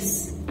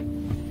studies?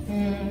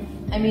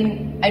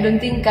 I don't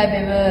think I've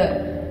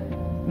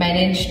ever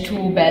managed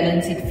to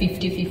balance it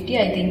 50-50.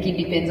 I think it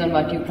depends on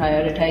what you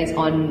prioritize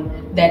on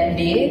that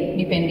day,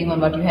 depending on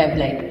what you have.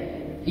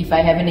 If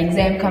I have an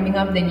exam coming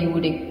up, then you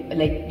would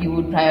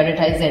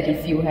prioritize that.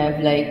 If you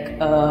have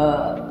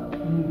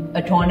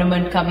a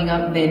tournament coming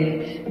up,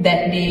 then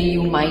that day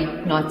you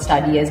might not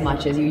study as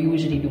much as you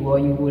usually do, or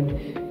you would,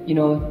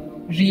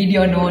 read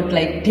your note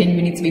 10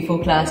 minutes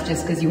before class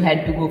just because you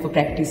had to go for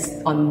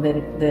practice on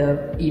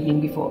the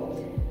evening before.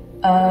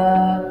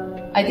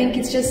 I think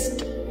it's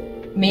just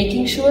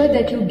making sure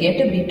that you get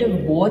a bit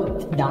of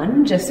both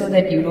done just so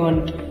that you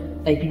don't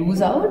like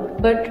lose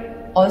out,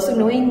 but also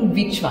knowing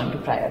which one to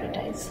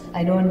prioritize.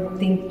 I don't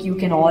think you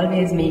can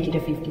always make it a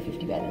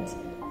 50-50 balance.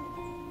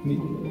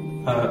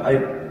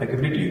 I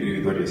completely agree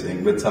with what you're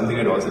saying, but something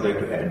I'd also like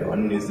to add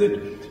on is that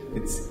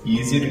it's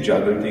easier to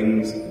juggle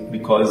things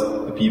because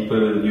the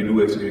people you do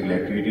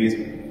extracurricular activities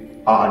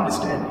are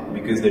understanding,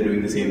 because they're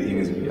doing the same thing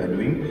as we are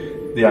doing.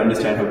 They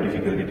understand how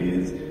difficult it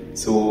is.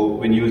 So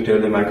when you tell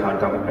them I can't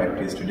come to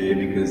practice today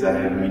because I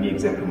have a mini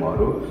exam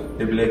tomorrow,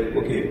 they'll be like,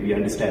 okay, we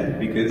understand,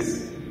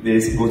 because they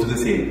go through the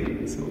same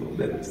thing. So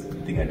that's the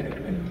thing I'd like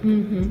to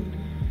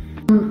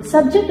add.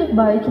 Subject of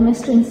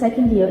biochemistry in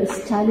second year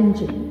is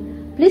challenging.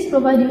 Please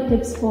provide your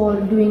tips for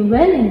doing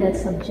well in that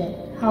subject.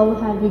 How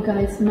have you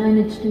guys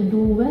managed to do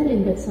well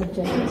in that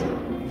subject?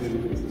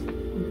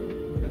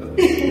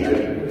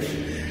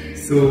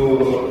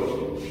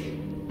 So,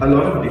 a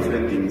lot of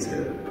different things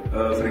help.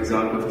 For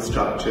example, for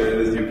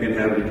structures, you can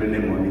have little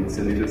mnemonics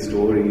and little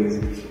stories,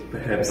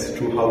 perhaps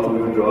to how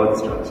to draw the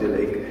structure.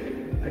 Like,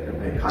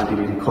 I can't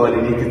even recall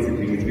any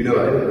considering it's been a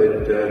while,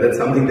 but that's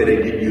something that I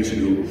did used to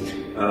do,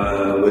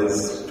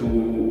 was to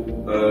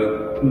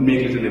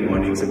make little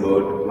mnemonics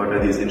about what are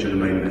the essential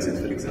amino acids,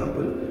 for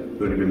example.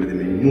 Don't remember them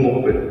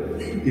anymore, but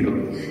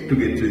to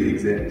get through the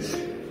exam.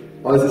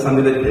 Also,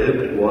 something that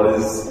helped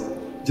was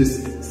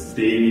just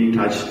staying in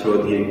touch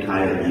throughout the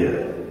entire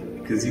year,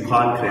 because you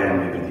can't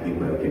cram everything in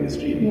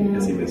biochemistry in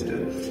a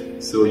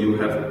semester. So you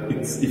have,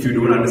 if you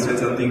don't understand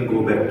something,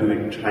 go back to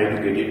it, try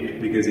to get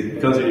it, because it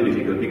becomes really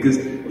difficult. Because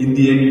in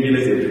the end, you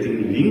realize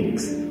everything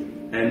links,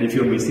 and if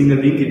you're missing a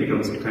link, it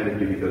becomes kind of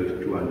difficult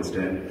to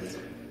understand.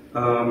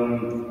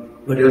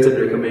 What else I'd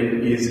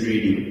recommend is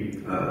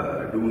reading,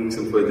 doing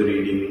some further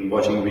reading,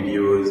 watching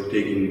videos,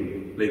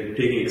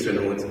 taking extra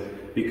notes,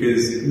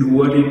 because do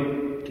what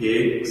it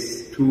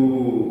takes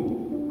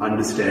to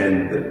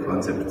understand the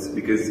concepts,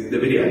 because they're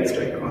very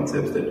abstract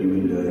concepts that you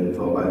will learn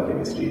for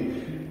biochemistry.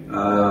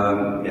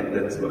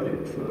 That's about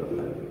it for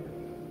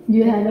Do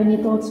you have any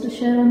thoughts to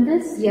share on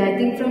this? Yeah, I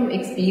think from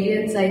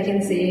experience I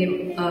can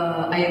say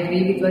I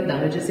agree with what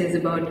Dhanuja says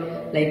about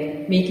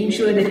like making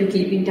sure that you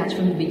keep in touch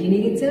from the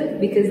beginning itself,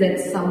 because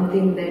that's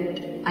something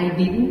that I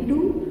didn't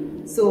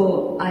do.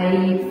 So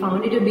I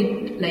found it a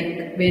bit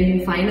like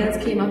when finals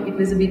came up, it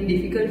was a bit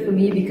difficult for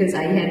me because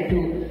I had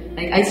to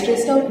I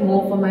stressed out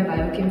more for my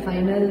biochem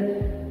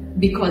final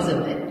because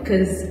of that,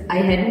 because I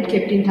hadn't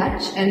kept in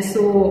touch. And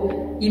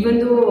so even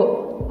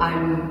though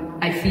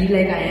I feel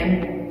like I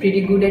am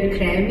pretty good at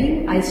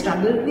cramming, I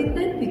struggled with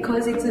that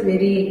because it's a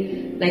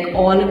very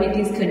all of it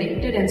is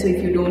connected, and so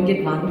if you don't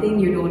get one thing,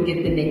 you don't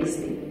get the next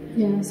thing.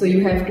 Yeah. So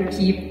you have to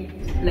keep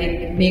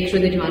make sure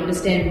that you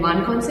understand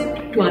one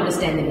concept to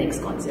understand the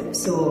next concept.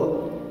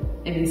 So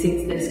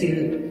since there's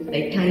still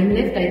time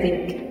left, I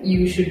think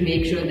you should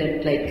make sure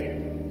that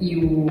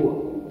you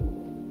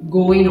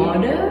go in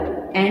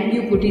order and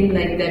you put in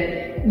that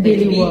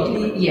daily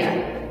weekly work.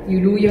 Yeah, you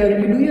do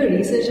your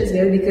research as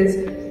well, because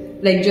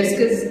just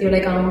because you're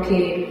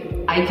okay,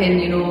 I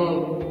can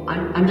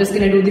I'm just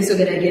gonna do this so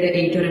that I get an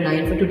 8 or a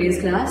 9 for today's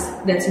class,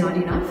 that's not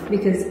enough,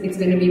 because it's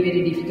gonna be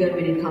very difficult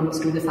when it comes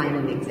to the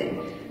final exam.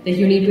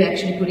 You need to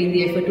actually put in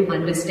the effort to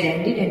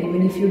understand it, and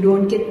even if you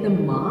don't get the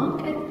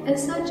mark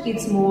as such,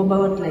 it's more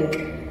about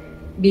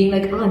being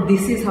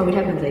this is how it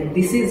happens,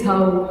 this is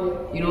how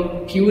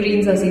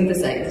purines are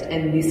synthesized,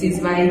 and this is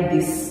why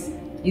this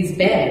is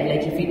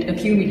bad, if it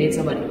accumulates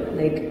or whatever.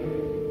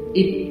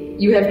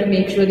 You have to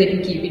make sure that you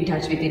keep in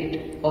touch with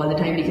it all the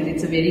time, because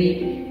it's a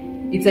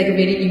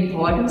very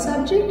important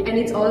subject, and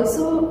it's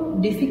also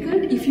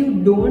difficult if you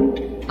don't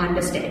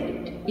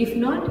understand it. If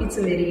not, it's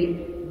a very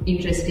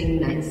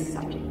interesting, nice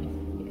subject.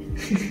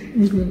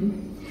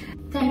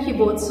 Thank you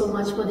both so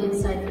much for the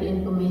insightful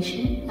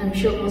information. I'm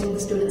sure most of the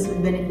students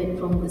will benefit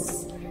from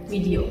this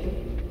video.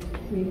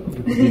 We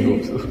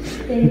hope so.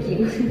 Thank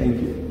you.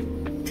 Thank you.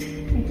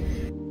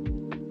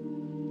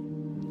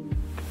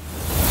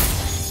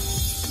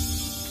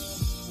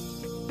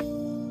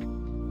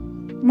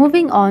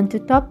 Moving on to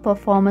top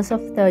performers of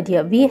third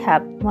year, we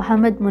have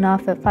Muhammad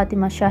Munafa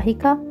Fatima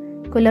Shahika,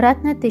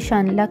 Kularatna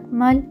Tishan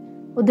Lakmal,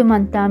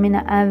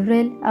 Udumantamina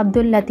Avril,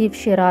 Abdul Latif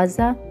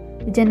Shiraza,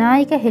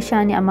 Vijanayika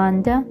Heshani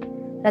Amanda,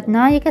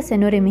 Ratnayika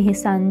Senuri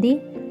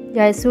Mihisandi,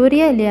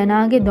 Jayasuriya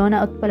Lianage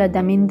Dona Utpala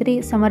Damindri,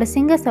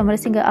 Samarasinga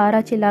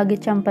Arachilage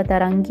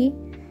Champatarangi,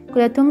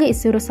 Kulatunga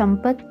Isuru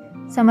Sampat,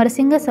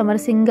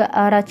 Samarasinga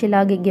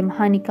Arachilage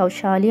Gimhani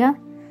Kaushalya,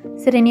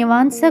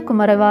 Srinivansa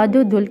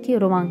Kumaravadu Dulki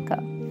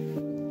Ruvanka.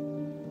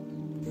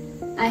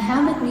 I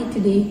have with me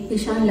today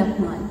Tishan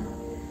Lakmal.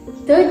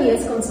 Third year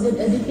is considered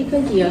a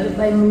difficult year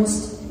by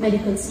most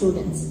medical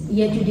students,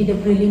 yet you did a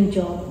brilliant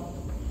job.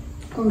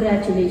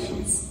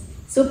 Congratulations.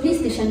 So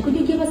please Tishan, could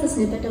you give us a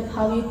snippet of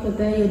how you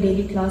prepare your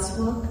daily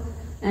classwork?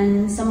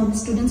 And some of the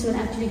students were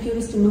actually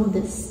curious to know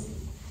this.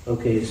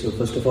 Okay, so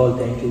first of all,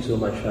 thank you so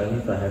much,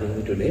 Shani, for having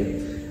me today.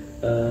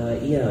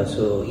 Yes,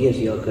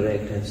 you're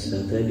correct, as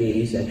third year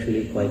is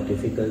actually quite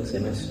difficult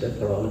semester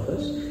for all of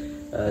us.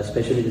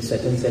 especially the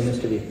second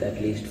semester with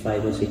at least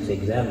 5 or 6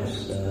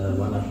 exams,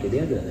 one after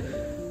the other.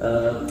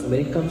 When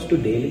it comes to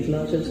daily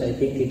classes, I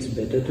think it's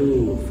better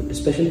to,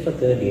 especially for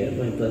third year,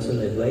 my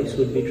personal advice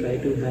would be try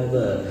to have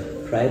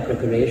a prior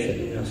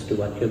preparation as to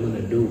what you're going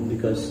to do,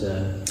 because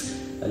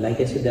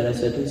like I said, there are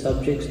certain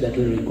subjects that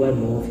will require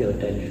more of your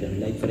attention,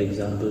 like for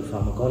example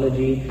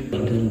pharmacology,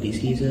 internal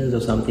diseases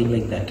or something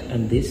like that,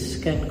 and this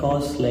can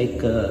cause like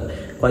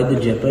quite the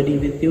jeopardy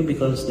with you,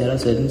 because there are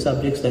certain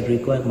subjects that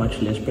require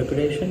much less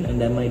preparation and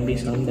there might be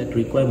some that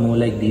require more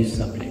like these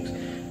subjects.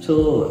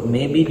 So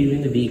maybe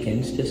during the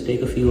weekends just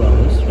take a few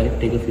hours, right?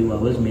 Take a few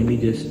hours, maybe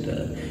just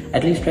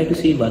at least try to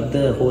see what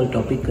the whole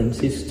topic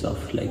consists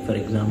of. Like for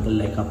example,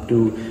 like up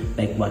to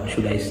like what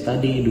should I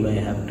study? Do I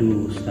have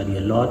to study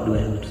a lot? Do I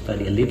have to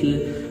study a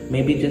little?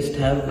 Maybe just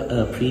have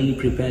a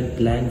pre-prepared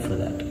plan for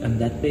that, and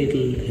that way it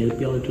will help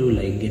you all to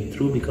like get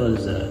through,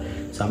 because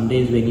some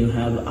days when you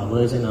have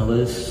hours and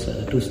hours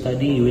to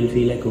study, you will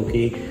feel like,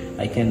 okay,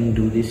 I can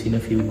do this in a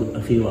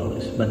few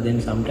hours. But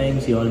then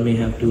sometimes you all may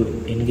have to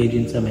engage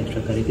in some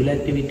extracurricular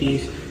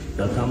activities,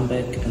 you'll come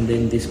back, and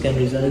then this can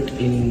result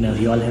in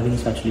you all having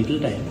such little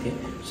time. Okay?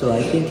 So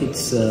I think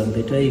it's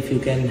better if you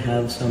can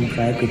have some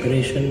prior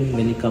preparation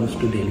when it comes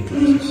to daily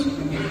classes.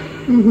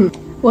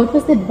 What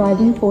was the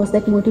driving force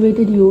that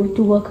motivated you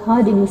to work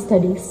hard in your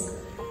studies?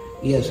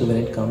 Yeah, so when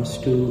it comes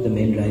to the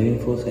main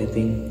driving force, I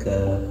think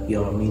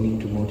you're meaning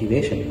to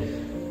motivation.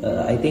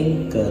 I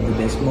think the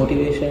best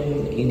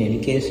motivation in any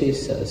case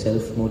is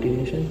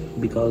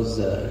self-motivation, because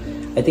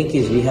I think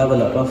we have a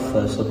lot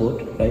of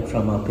support, right,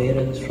 from our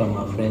parents, from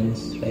our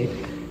friends, right,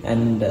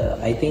 and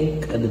I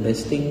think the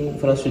best thing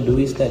for us to do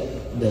is that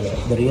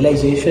the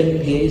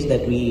realization here is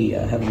that we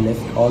have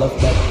left all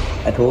of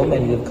that at home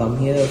and we've come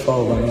here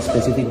for one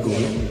specific goal.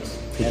 It's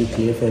pretty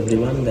clear for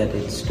everyone that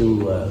it's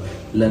to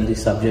learn the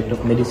subject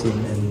of medicine,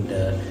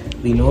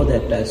 and we know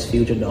that as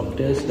future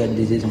doctors that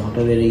this is not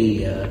a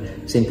very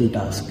simple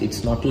task.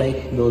 It's not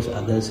like those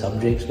other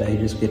subjects where you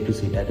just get to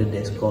sit at a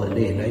desk all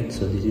day, right?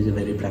 So this is a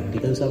very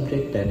practical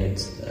subject, and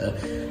it's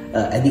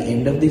at the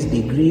end of this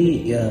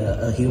degree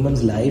a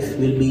human's life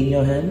will be in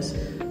your hands.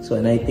 So,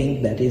 and I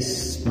think that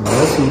is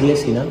more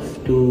serious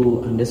enough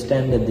to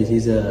understand that this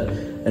is a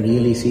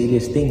really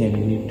serious thing, and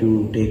you need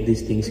to take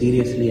this thing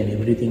seriously, and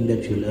everything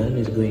that you learn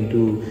is going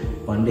to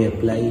one day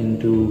apply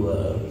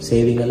into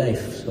saving a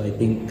life. So I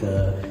think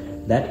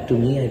that to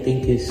me, I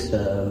think is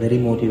very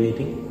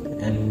motivating,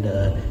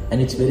 and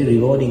it's very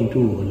rewarding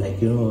too,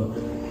 like, you know,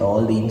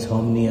 all the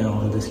insomnia,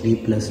 all the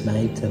sleepless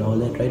nights and all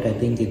that, right? I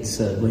think it's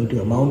going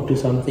to amount to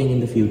something in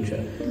the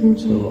future.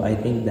 So I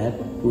think that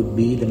would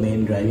be the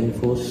main driving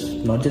force,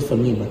 not just for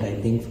me, but I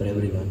think for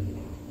everyone.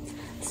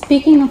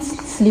 Speaking of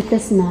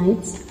sleepless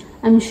nights,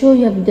 I'm sure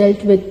you have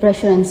dealt with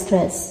pressure and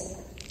stress.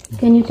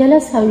 Can you tell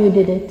us how you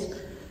did it?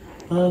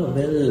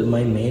 Well,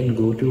 my main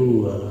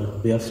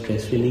go-to way of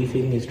stress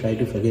relieving is try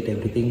to forget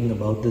everything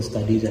about the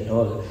studies at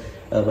all.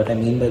 What I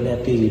mean by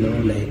that is, you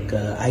know, like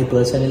I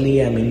personally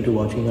am into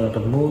watching a lot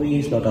of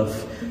movies, lot of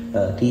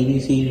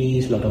TV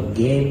series, lot of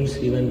games,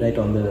 even right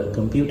on the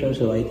computer.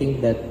 So I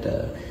think that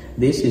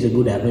this is a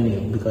good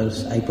avenue,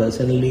 because I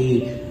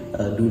personally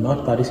do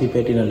not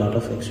participate in a lot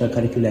of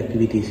extracurricular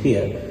activities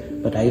here,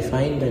 but I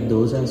find that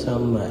those are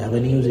some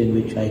avenues in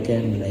which I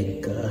can,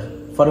 like,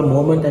 for a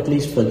moment at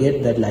least,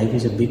 forget that life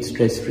is a bit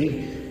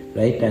stress-free.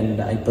 Right, and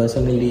I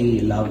personally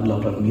love a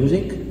lot of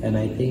music, and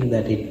I think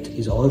that it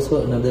is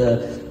also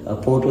another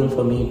portal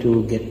for me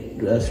to get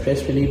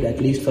stress relieved, at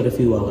least for a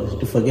few hours,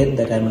 to forget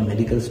that I'm a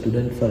medical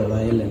student for a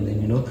while, and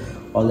then, you know,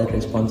 all that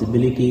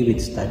responsibility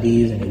with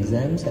studies and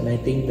exams, and I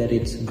think that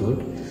it's good.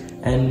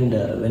 And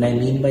when I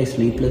mean by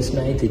sleepless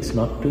nights, it's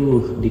not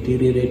to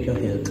deteriorate your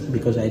health,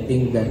 because I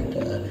think that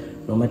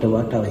no matter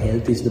what, our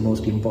health is the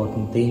most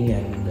important thing,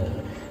 and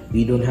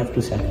we don't have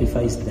to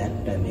sacrifice that.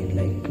 I mean,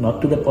 like, not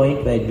to the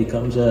point where it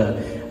becomes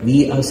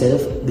we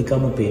ourselves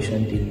become a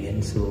patient in the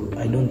end. So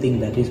I don't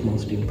think that is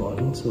most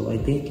important. So I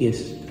think,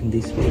 yes, in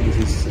this way, this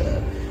is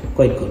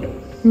quite good.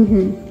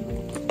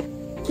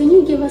 Can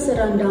you give us a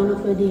rundown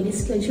of your daily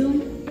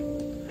schedule?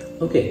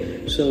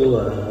 Okay,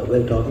 so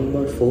well, talking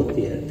about fourth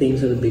year,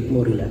 things are a bit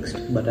more relaxed,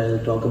 but I'll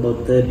talk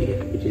about third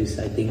year, which is,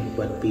 I think,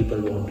 what people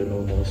want to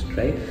know most,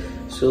 right?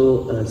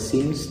 So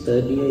since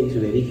third year is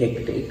very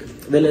hectic,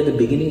 well, at the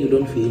beginning you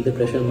don't feel the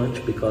pressure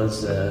much,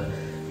 because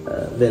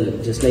well,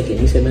 just like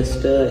any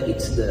semester,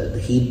 it's the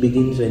heat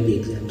begins when the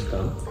exams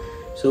come.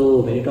 So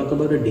when you talk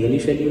about a daily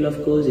schedule,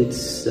 of course,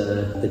 it's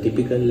the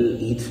typical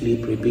eat,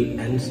 sleep, repeat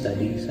and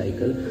study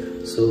cycle.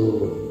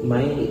 So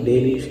my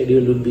daily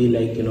schedule would be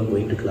like, you know,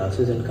 going to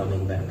classes and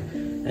coming back.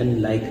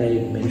 And like I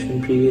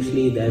mentioned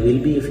previously, there will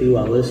be a few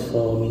hours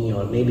for me,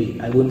 or maybe,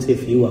 I wouldn't say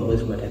few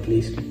hours, but at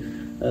least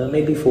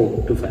maybe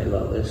 4 to 5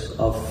 hours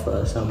of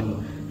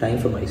some time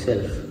for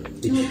myself.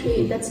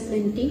 Okay, that's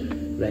plenty.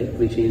 Right,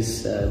 which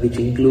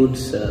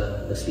includes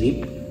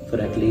sleep for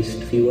at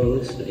least few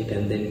hours, right,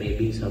 and then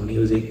maybe some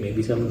music,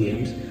 maybe some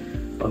games,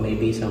 or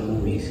maybe some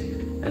movies.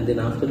 And then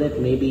after that,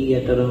 maybe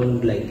at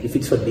around, like, if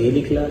it's for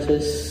daily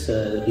classes,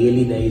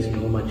 really there is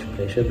no much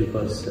pressure,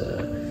 because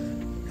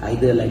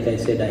either, like I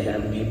said, I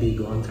have maybe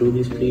gone through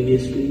this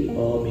previously,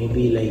 or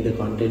maybe like the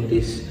content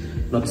is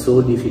not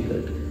so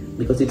difficult,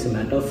 because it's a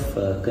matter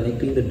of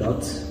connecting the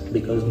dots,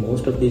 because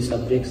most of these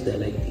subjects, they're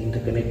like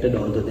interconnected,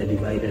 although they're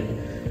divided.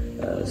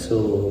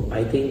 So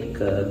I think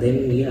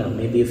then, yeah,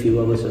 maybe a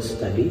few hours of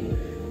study.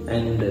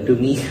 And to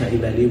me, I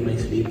value my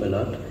sleep a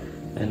lot.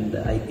 And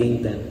I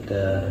think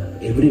that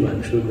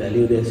everyone should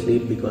value their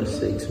sleep,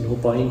 because it's no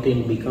point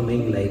in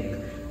becoming like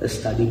a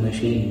study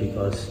machine,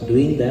 because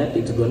doing that,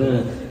 it's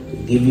gonna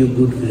give you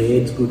good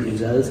grades, good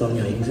results on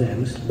your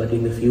exams, but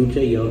in the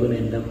future you're gonna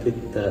end up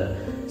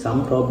with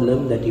some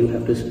problem that you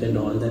have to spend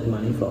all that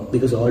money for,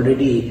 because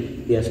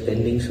already we are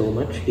spending so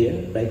much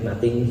here, right?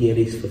 Nothing here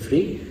is for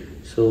free.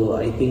 So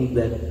I think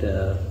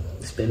that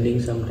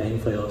spending some time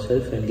for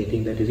yourself and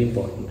getting that is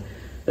important.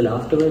 Well,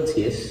 afterwards,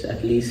 yes,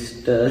 at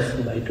least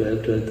by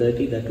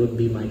 12:30, that would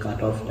be my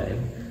cut-off time,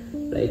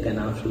 right? And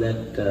after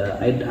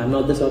that, I'm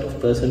not the sort of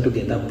person to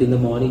get up in the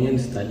morning and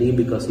study,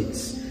 because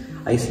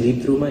I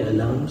sleep through my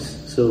alarms,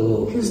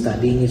 so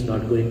studying is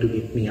not going to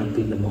get me up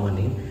in the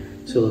morning.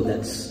 So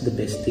that's the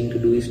best thing to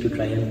do, is to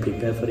try and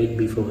prepare for it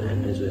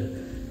beforehand as well.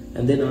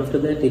 And then after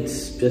that,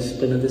 it's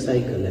just another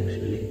cycle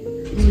actually.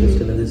 It's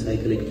just another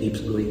cycle, it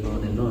keeps going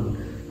on and on.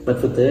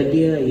 But for third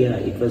year, yeah,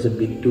 it was a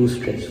bit too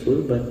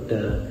stressful, but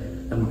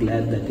I'm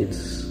glad that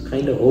it's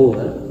kind of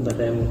over, but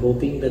I'm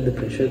hoping that the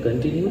pressure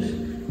continues,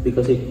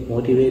 because it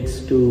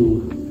motivates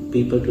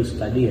people to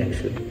study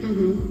actually,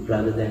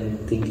 rather than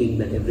thinking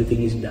that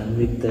everything is done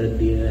with third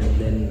year and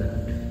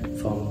then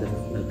from the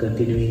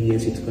continuing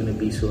years it's going to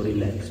be so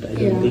relaxed. I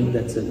don't think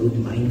that's a good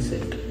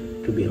mindset,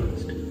 to be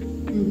honest.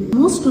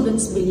 Most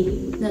students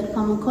believe that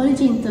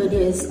pharmacology in third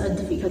year is a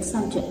difficult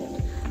subject,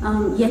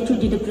 yet you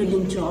did a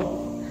brilliant job.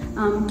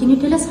 Can you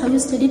tell us how you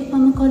studied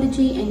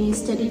pharmacology, any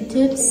study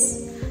tips,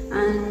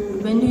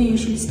 and when do you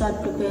usually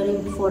start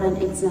preparing for an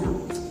exam?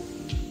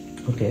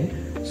 Okay,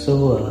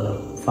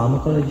 so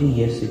pharmacology,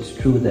 yes, it's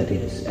true that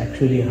it's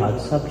actually a hard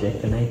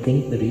subject, and I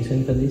think the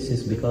reason for this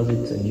is because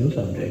it's a new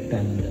subject,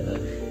 and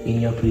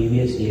in your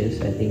previous years,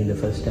 I think in the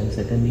first and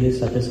second years,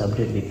 such a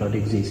subject did not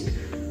exist,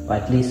 or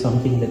at least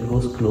something that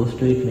goes close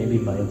to it, maybe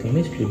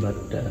biochemistry,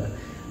 but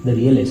the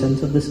real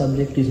essence of the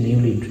subject is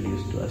newly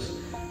introduced to us.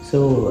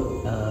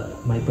 So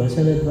my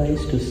personal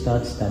advice to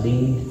start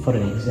studying for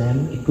an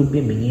exam, it could be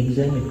a mini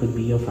exam, it could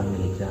be your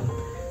final exam,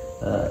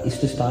 is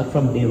to start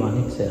from day one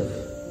itself.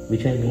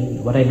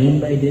 What I mean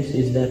by this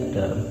is that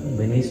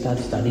when we start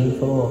studying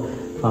for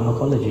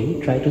pharmacology,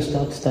 try to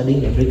start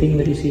studying everything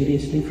very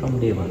seriously from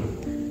day one.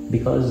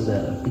 Because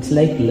it's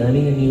like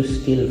learning a new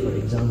skill, for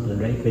example,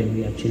 right? When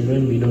we are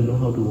children, we don't know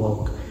how to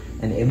walk,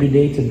 and every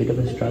day it's a bit of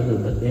a struggle,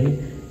 but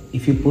then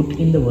if you put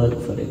in the work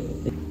for it,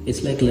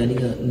 it's like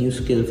learning a new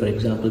skill, for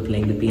example,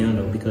 playing the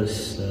piano,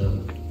 because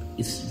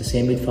it's the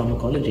same with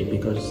pharmacology,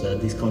 because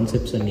these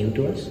concepts are new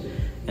to us.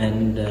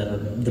 And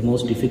the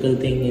most difficult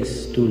thing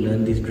is to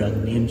learn these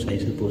drug names, I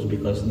suppose,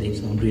 because they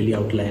sound really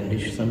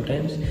outlandish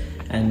sometimes.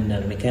 And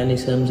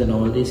mechanisms and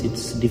all this,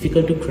 it's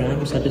difficult to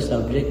cram such a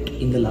subject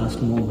in the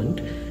last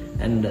moment.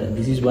 And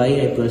this is why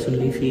I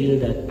personally feel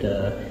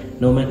that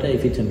no matter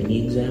if it's a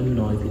mini exam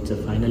or if it's a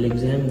final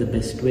exam, the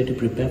best way to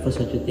prepare for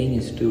such a thing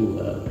is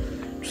to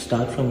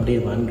start from day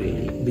one,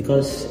 really,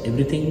 because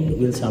everything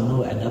will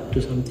somehow add up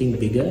to something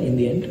bigger in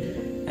the end.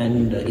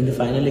 And in the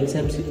final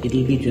exams,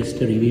 it'll be just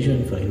a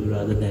revision for you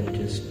rather than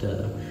just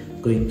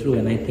going through.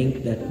 And I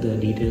think that the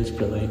details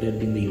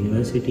provided in the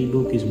university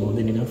book is more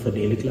than enough for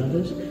daily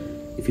classes.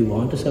 If you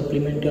want to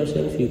supplement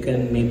yourself, you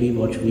can maybe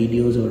watch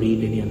videos or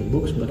read any other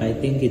books, but I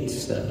think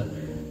it's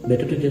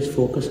better to just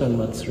focus on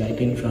what's right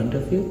in front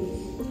of you.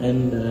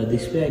 And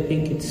this way, I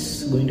think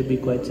it's going to be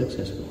quite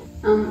successful.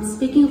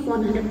 Speaking of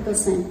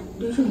 100%,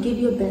 do you give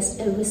your best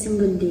every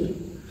single day?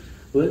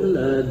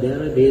 Well,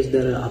 there are days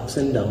there are ups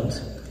and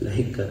downs.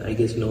 Like, I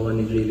guess no one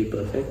is really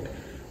perfect.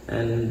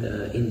 And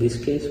in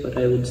this case, what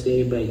I would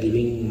say by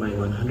giving my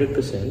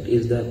 100%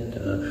 is that,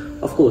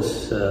 of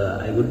course,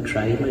 I would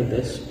try my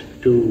best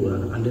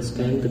to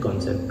understand the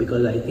concept,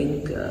 because I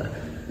think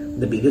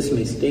the biggest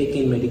mistake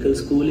in medical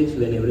school is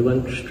when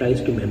everyone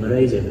tries to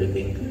memorize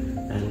everything.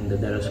 And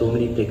there are so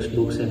many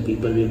textbooks and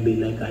people will be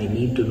like, I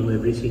need to know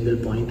every single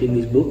point in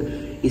this book.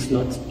 It's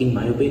not, in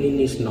my opinion,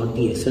 it's not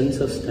the essence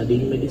of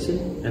studying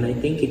medicine. And I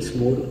think it's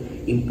more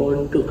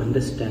important to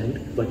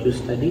understand what you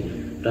study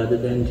rather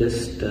than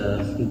just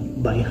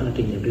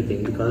by-hearting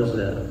everything, because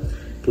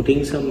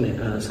putting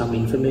some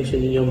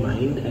information in your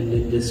mind and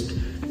then just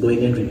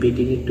going and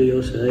repeating it to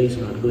your sir is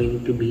not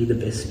going to be the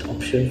best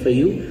option for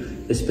you.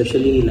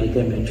 Especially, like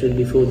I mentioned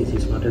before, this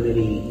is not a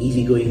very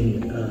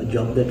easygoing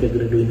job that we're going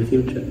to do in the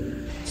future.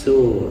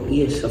 So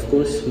yes, of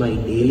course, my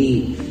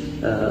daily,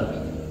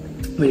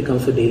 when it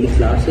comes to daily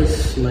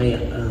classes, my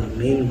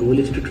main goal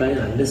is to try and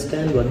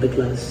understand what the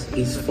class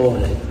is for.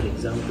 Like, for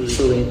example,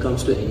 so when it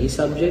comes to any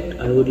subject,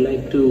 I would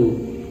like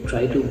to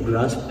try to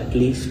grasp at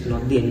least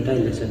not the entire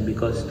lesson,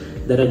 because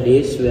there are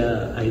days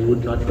where I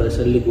would not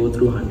personally go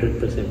through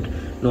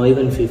 100%, nor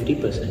even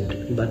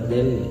 50%. But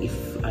then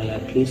if I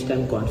at least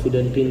am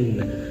confident in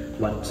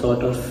what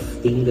sort of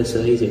thing the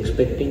sir is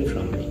expecting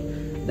from me,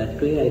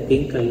 that way, I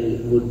think I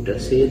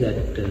would say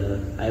that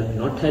I have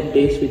not had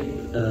days with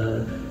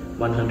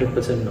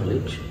 100%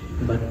 knowledge,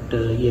 but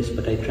yes,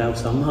 but I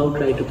somehow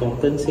try to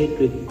compensate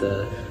with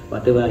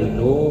whatever I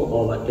know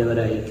or whatever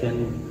I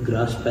can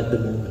grasp at the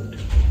moment.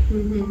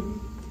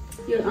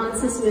 Your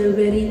answers were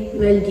very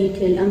well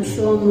detailed. I'm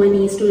sure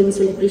many students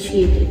will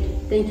appreciate it.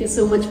 Thank you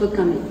so much for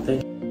coming.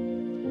 Thank you.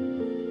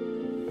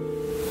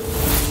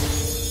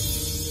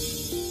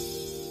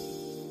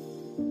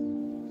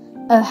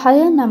 A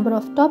higher number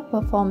of top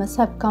performers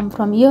have come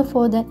from year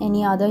 4 than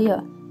any other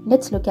year.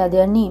 Let's look at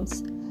their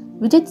names.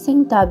 Vijit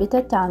Singh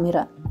Tabitha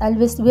Tamira,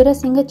 Elvis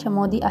Veerasinghe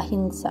Chamodi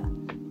Ahimsa,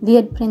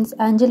 Liad Prince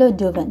Angelo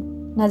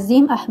Duvan,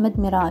 Nazim Ahmed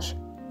Miraj,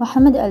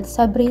 Muhammad Al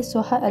Sabri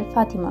Soha Al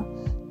Fatima,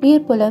 Peer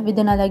Pula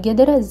Vidanala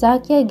Gedera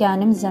Zakia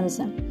Ganim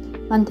Zamzam,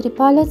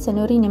 Mantripala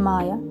Senuri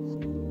Nimaya,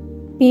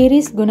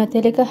 Piris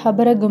Gunatelika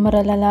Habara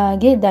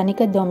Gumaralage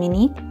Danika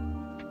Dominique,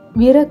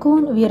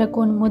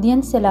 Virakun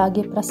Mudian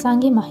Selage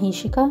Prasangi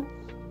Mahishika,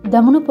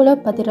 Damunupula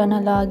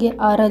Patiranalage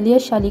Aralia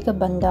Shalika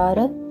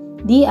Bandara,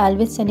 D.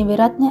 Alvis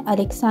Seniviratne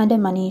Alexander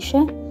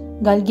Manisha,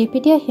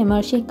 Galgipitia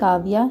Himershi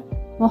Kavya,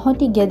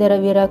 Mohoti Gedara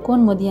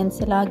Virakun Mudian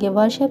Selage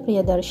Varsha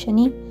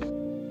Priyadarshani,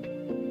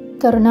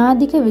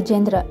 Karunadika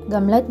Vijendra,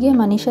 Gamlatge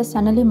Manisha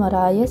Sanali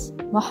Morayas,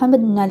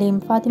 Mohammed Nalim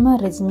Fatima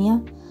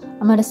Rizmia,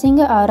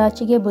 Amarasinga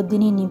Arachige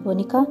Buddhini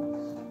Nipunika,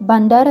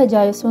 Bandara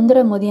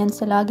Jayasundra Mudian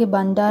Selage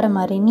Bandara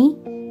Marini,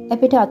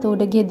 Epita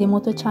Atodage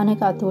Dimutu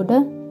Chanaka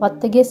Atoda,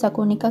 Wattage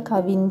Sakunika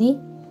Kavindi,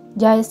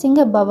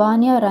 Jayasinga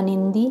Bhavanya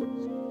Ranindi,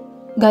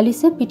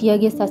 Galisa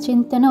Pitiage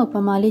Sachintana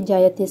Upamali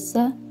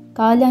Jayatissa,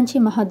 Kalyanchi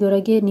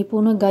Mahadurage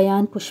Nipunu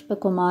Gayan Pushpa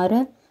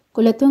Kumara,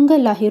 Kulatunga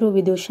Lahiru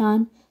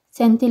Vidushan,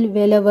 Senthil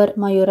Velavar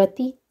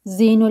Mayurati,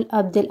 Zainul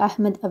Abdul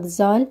Ahmed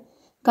Afzal,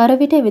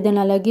 Karavite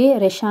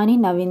Vidanalage Reshani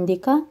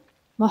Navindika,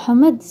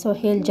 Muhammad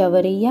Sohail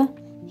Javariya,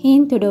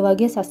 Heen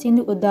Tudovage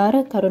Sasindu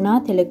Udara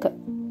Karuna Tilaka.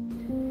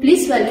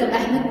 Please welcome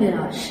Ahmed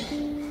Miraj.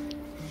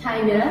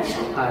 Hi Miraj.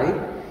 Hi.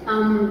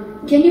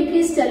 Can you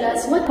please tell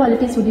us what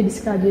qualities would you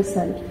describe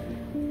yourself?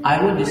 I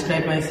would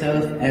describe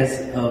myself as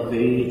a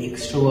very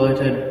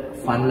extroverted,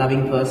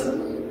 fun-loving person.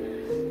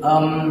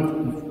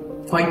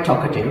 Quite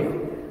talkative.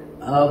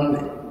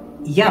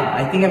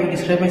 I think I would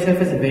describe myself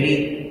as a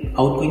very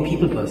outgoing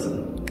people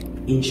person,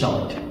 in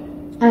short.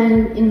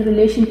 And in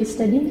relation to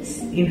studies?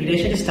 In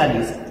relation to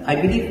studies, I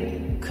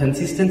believe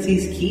consistency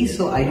is key,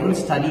 so I don't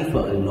study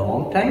for a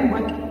long time,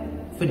 but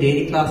for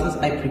daily classes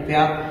I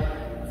prepare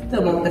the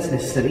amount that's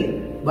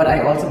necessary. But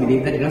I also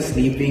believe that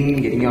sleeping,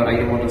 getting your right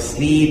amount of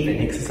sleep and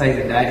exercise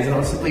and diet is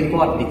also super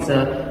important. It's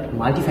a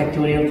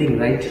multifactorial thing,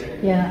 right?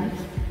 Yeah.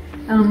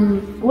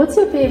 What's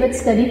your favorite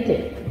study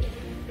tip?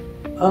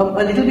 A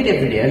little bit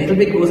every day. A little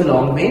bit goes a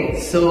long way.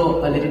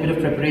 So a little bit of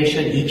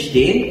preparation each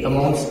day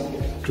amounts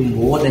to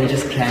more than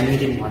just cramming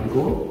it in one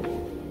go.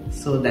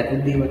 So that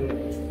would be what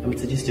I would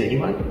suggest to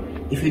anyone.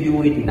 If you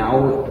do it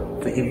now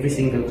for every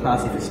single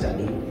class if you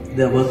study,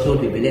 the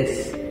workload will be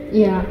less.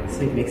 Yeah.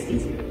 So it makes it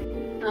easier.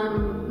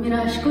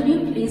 Miraj, could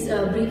you please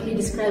briefly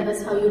describe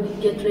us how you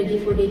get ready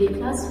for daily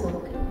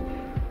classwork?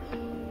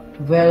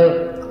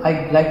 Well,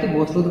 I like to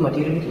go through the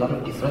material with a lot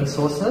of different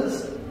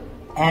sources,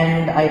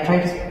 and I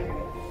try to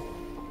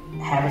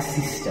have a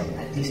system,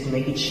 at least to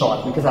make it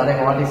short, because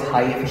I want is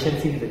high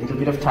efficiency with a little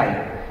bit of time.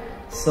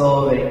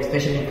 So,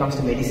 especially when it comes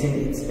to medicine,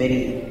 it's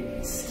very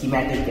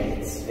schematic and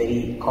it's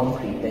very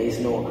concrete. There is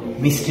no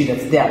mystery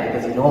that's there,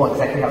 because you know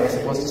exactly how you're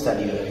supposed to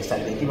study. You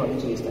study the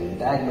etiology, you study the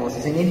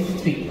diagnosis, and any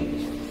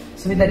treatment.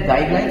 So with that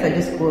guidelines, I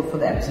just go for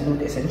the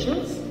absolute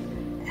essentials,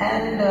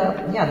 and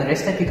the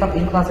rest I pick up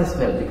in class as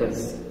well,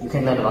 because you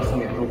can learn a lot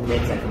from your group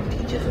mates and from the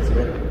teachers as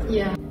well.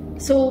 Yeah.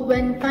 So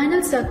when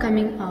finals are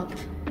coming up,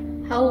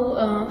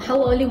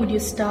 how early would you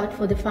start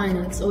for the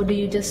finals, or do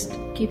you just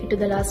keep it to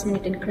the last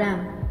minute and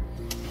cram?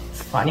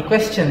 It's a funny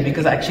question,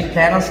 because I actually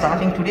plan on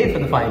starting today for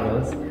the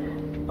finals,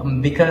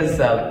 because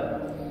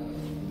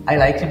I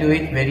like to do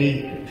it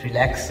very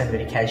relaxed and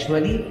very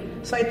casually.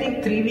 So I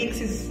think 3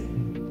 weeks is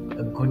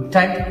a good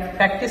time to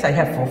practice. I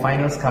have 4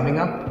 finals coming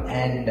up,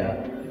 and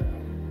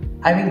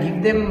I will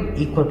give them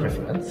equal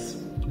preference.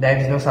 There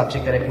is no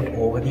subject that I put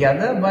over the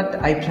other, but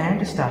I plan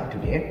to start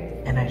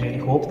today, and I really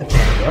hope the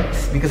plan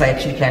works, because I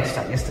actually planned to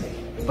start yesterday,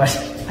 but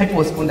I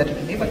postponed that to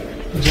today. But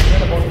in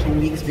general, about 2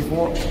 weeks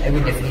before, I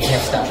would definitely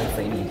have started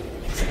for any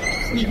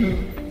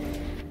session.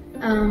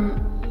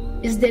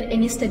 Is there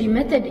any study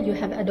method you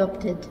have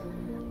adopted?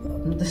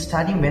 The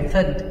study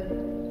method,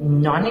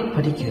 none in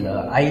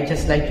particular. I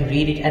just like to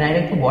read it, and I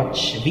like to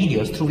watch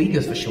videos, through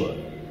videos for sure.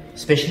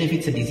 Especially if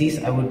it's a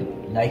disease, I would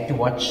like to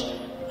watch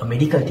a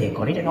medical take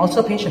on it, and also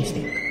a patient's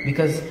take,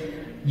 because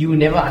you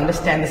never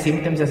understand the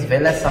symptoms as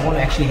well as someone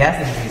who actually has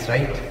the disease,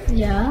 right?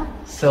 Yeah.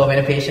 So when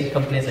a patient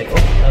complains like, oh,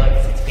 it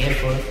hurts, it's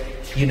painful,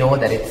 you know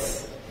that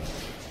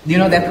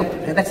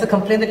that's the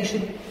complaint that you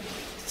should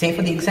say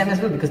for the exam as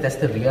well, because that's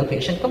the real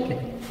patient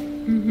complaint.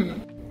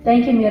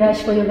 Thank you,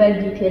 Miraj, for your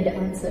well-detailed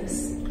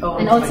answers.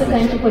 And also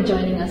thank you for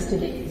joining us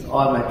today. It's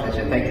all my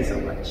pleasure. Thank you so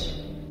much.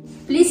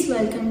 Please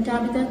welcome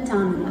Tabitha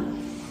Tamila.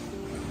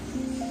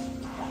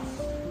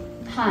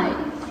 Hi,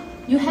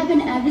 you have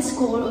an average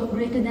score of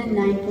greater than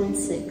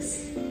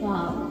 9.6.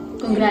 Wow,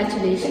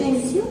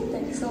 congratulations.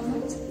 Thank you so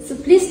much. So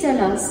please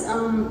tell us,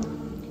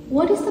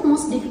 what is the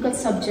most difficult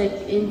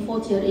subject in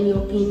 4th year in your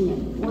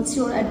opinion? What's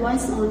your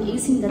advice on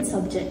acing that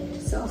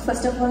subject? So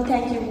first of all,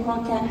 thank you for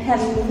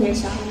having me here,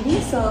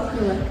 Shamini.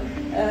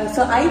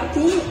 So I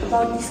think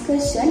about this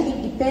question,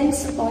 it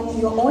depends on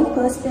your own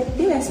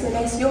perspective as well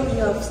as your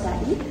year of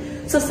study.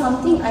 So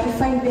something I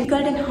find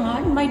difficult and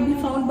hard might be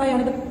found by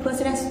another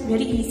person as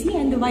very easy,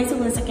 and the vice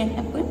versa can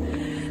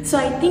happen. So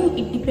I think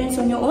it depends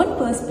on your own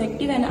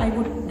perspective, and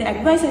the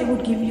advice I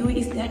would give you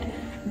is that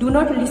do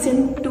not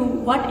listen to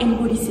what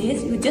anybody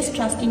says. You just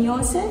trust in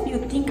yourself. You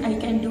think I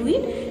can do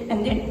it,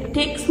 and then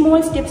take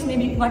small steps,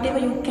 maybe whatever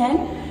you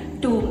can,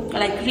 to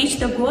reach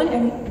the goal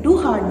and do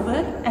hard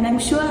work. And I'm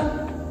sure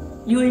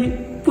you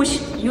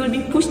will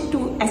be pushed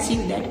to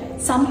achieve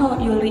that.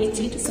 Somehow you will reach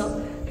it.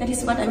 So that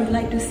is what I would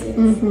like to say.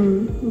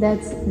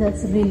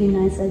 That's really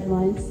nice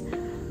advice.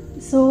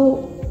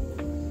 So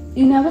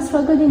you never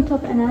struggled in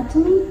top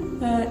anatomy?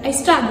 I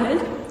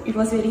struggled. It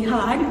was very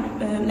hard,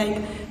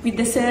 with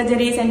the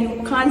surgeries, and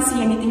you can't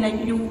see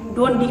anything, you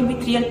don't deal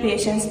with real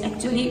patients.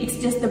 Actually, it's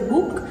just the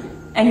book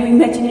and your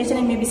imagination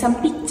and maybe some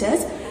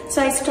pictures.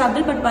 So I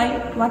struggled, but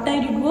what I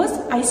did was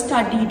I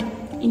studied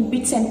in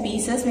bits and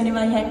pieces whenever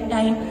I had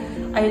time.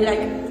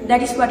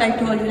 That is what I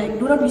told you,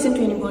 do not listen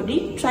to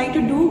anybody. Try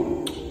to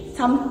do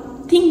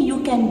something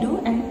you can do,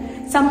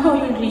 and somehow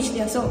you'll reach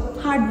there. So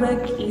hard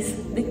work is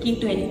the key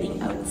to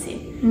anything, I would say.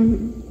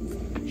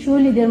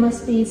 Surely there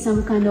must be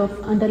some kind of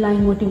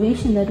underlying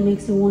motivation that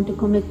makes you want to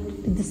commit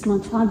to this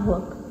much hard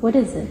work. What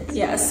is it?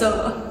 Yeah,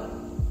 so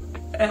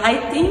I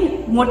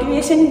think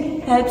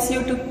motivation helps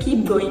you to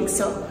keep going.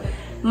 So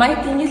my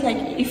thing is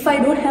if I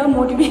don't have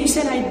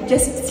motivation, I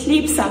just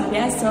sleep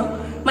somewhere. So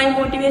my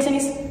motivation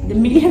is the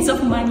millions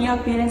of money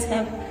our parents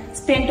have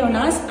spent on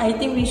us. I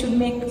think we should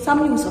make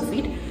some use of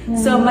it.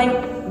 So my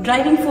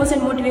driving force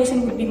and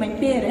motivation would be my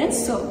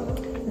parents. So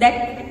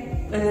that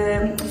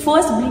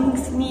first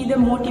brings me the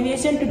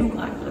motivation to do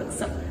hard work.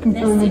 So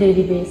on a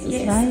daily basis,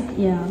 yes. Right?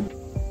 Yeah.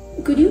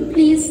 Could you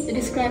please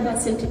describe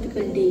us a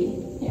typical day?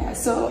 Yeah,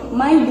 so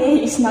my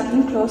day is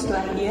nothing close to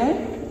ideal.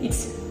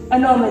 It's a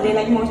normal day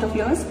like most of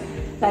yours.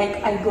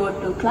 I go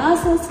to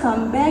classes,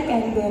 come back,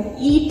 and then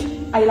eat.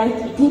 I like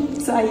eating,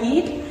 so I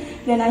eat.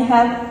 Then I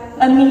have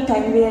a me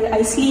time where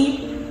I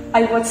sleep,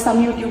 I watch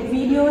some YouTube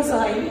videos,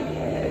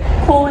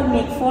 or I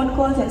make phone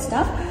calls and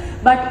stuff.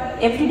 But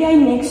every day I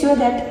make sure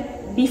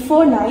that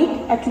before night,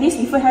 at least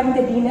before having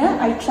the dinner,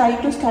 I try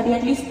to study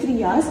at least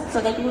 3 hours.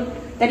 So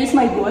that is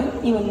my goal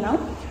even now.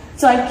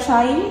 So I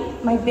try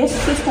my best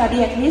to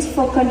study at least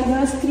for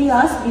continuous 3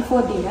 hours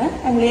before dinner,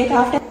 and later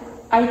after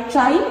I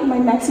try my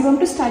maximum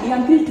to study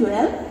until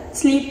 12.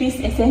 Sleep is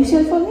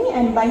essential for me,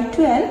 and by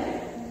 12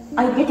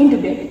 I get into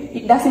bed.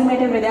 It doesn't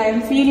matter whether I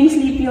am feeling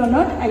sleepy or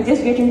not. I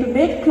just get into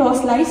bed,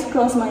 close lights,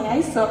 close my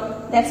eyes.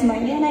 So that's my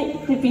day, and I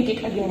repeat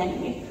it again and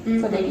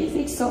again. So that is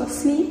it. So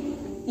sleep,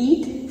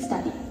 eat,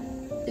 study.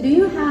 Do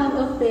you have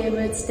a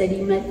favorite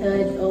study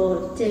method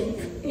or tip?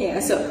 Yeah,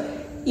 so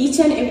each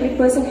and every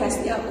person has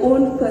their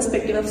own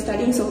perspective of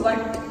studying. So what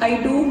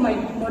I do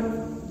might not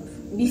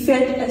be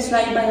felt as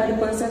right by other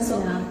person.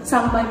 So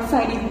some might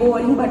find it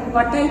boring, but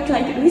what I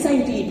try to do is I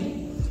read.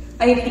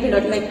 I read a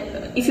lot.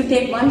 If you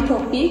take one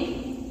topic,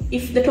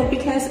 if the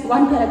topic has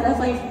one paragraph,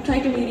 I try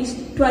to read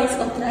it twice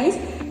or thrice,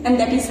 and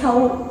that is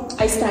how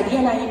I study.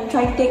 And I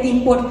try to take the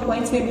important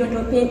points maybe onto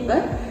a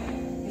paper.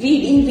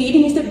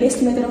 Reading is the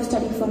best method of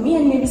studying for me,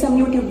 and maybe some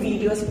YouTube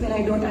videos when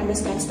I don't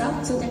understand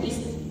stuff. So that is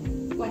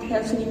what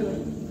helps me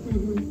doing.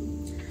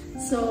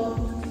 So,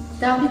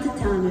 Davita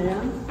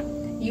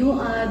Tamara, you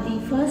are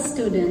the first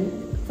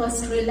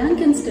Sri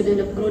Lankan student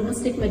of Grodno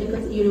State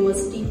Medical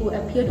University who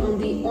appeared on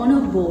the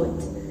honor board.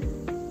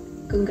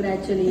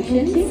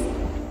 Congratulations. Thank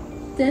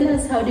you. Tell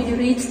us, how did you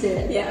reach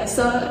there? Yeah,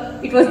 so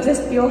it was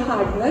just pure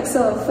hard work.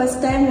 So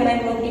first time when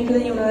I walked into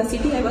the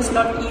university, I was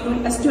not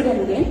even a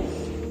student then.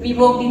 We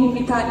walked in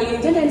with our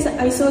agent,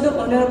 and I saw the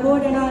honor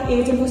board, and our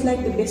agent was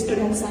like, the best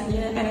students are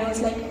here, and I was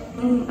like,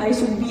 I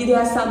should be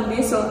there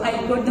someday. So I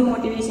got the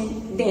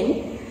motivation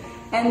then,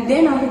 and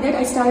then after that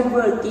I started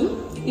working.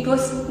 It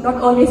was not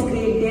always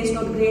great days,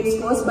 not great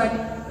scores, but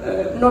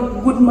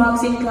not good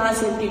marks in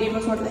class every day. It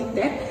was not like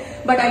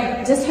that, but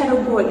I just had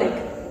a goal.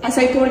 As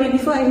I told you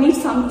before, I need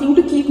something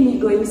to keep me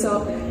going.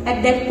 So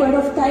at that point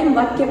of time,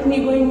 what kept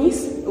me going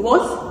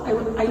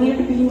was I needed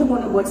to be in the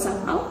honor board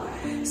somehow.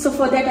 So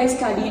for that I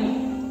studied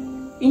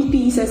in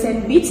pieces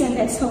and bits, and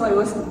that's how I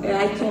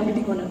came to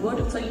the honor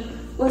board. So it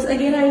was,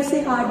 again, I would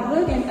say, hard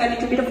work and a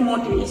little bit of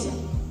motivation.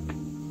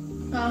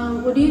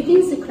 What do you think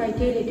is the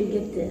criteria to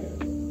get there?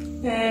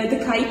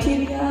 The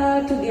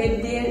criteria to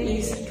get there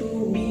is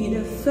to be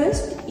the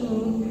first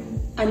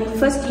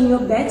in your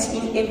batch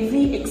in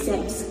every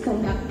exams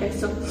conducted.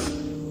 So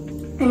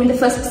the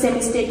first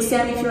semester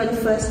exam if you are the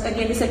first,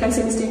 again the second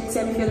semester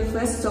exam if you are the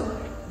first. So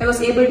I was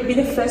able to be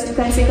the first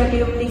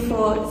consecutively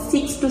for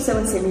 6 to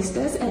 7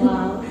 semesters, and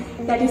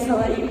that is how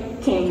I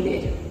came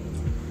there.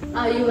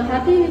 Are you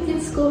happy with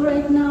your score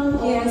right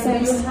now? Yes. Or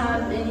do you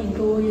have any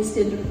goal you're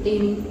still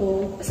aiming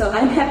for? So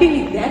I'm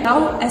happy with that.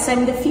 Now, as I'm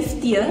in the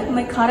 5th year,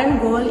 my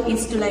current goal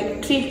is to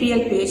like treat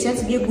real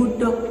patients, be a good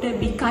doctor,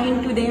 be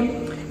kind to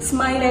them,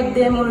 smile at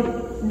them, or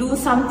do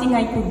something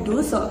I could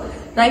do. So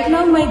right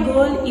now my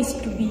goal is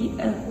to be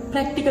a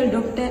practical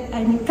doctor.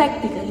 I mean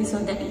practically, so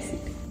that is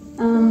it.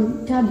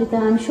 Tabitha,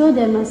 I'm sure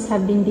there must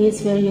have been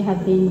days where you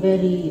have been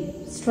very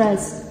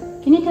stressed.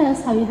 Can you tell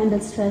us how you handle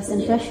stress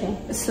and pressure?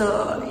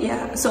 So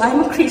yeah, so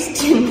I'm a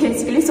Christian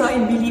basically, so I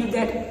believe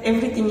that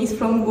everything is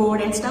from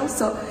God and stuff.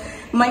 So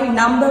my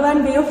number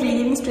one way of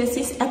relieving stress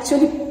is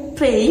actually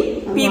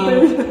praying.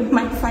 People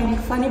might find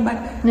it funny,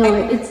 but no,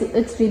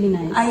 it's really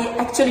nice. I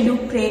actually do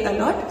pray a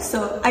lot.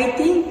 So I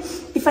think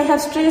if I have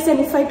stress and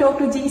if I talk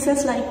to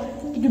Jesus, like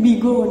it will be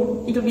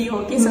gone, it will be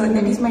okay. So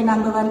that is my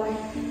number one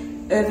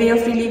way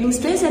of relieving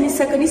stress. And the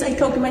second is I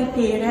talk to my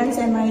parents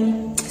and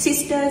my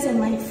sisters and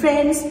my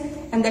friends.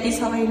 And that is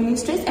how I relieve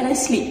stress, and I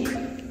sleep.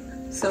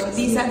 So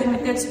these are the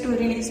methods to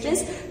relieve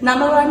stress.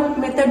 Number one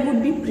method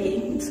would be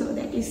praying. So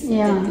that is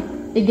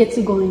it gets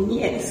you going.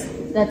 Yes.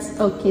 That's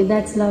okay,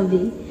 that's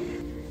lovely.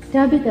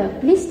 Tabitha,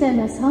 please tell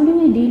us, how do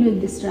you deal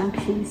with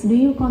distractions? Do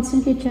you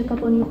constantly check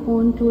up on your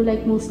phone too,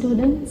 like most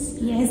students?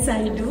 Yes,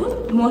 I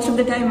do. Most of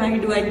the time I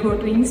do. I go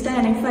to Insta,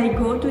 and if I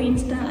go to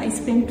Insta, I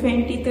spend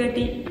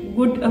 20-30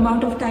 good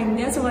amount of time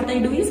there. So what I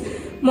do is,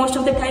 most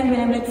of the time when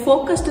I'm like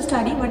focused to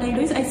study, what I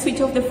do is I switch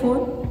off the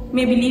phone,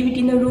 maybe leave it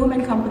in the room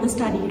and come to the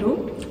study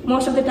room.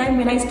 Most of the time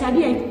when I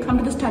study, I come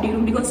to the study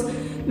room, because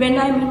when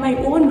I'm in my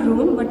own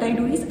room, what I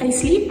do is I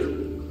sleep,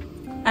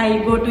 I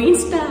go to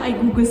Insta, I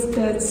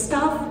Google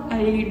stuff,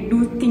 I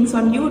do things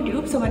on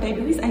YouTube. So what I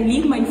do is I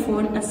leave my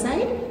phone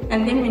aside,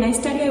 and then when I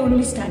study, I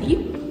only study.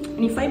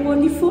 And if I'm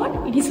on the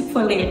phone, it is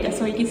for later.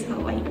 So it is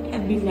how I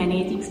have been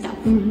managing stuff.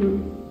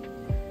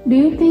 Do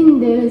you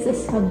think there is a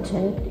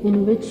subject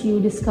in which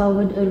you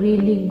discovered a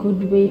really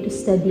good way to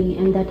study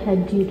and that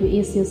helped you to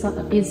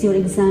ace your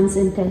exams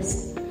and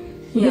tests?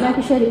 Would you like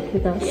to share it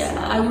with us?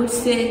 Yeah, I would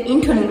say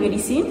internal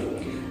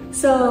medicine.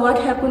 So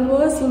what happened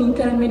was, in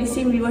internal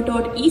medicine we were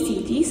taught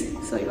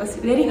ECGs. So it was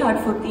very hard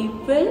for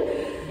people,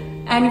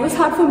 and it was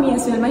hard for me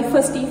as well. My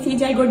first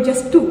ECG I got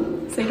just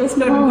 2, so it was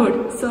not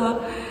good.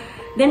 So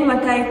then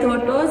what I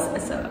thought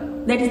was,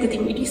 that is the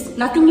thing,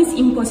 nothing is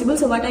impossible.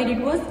 So what I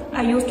did was,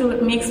 I used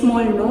to make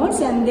small notes,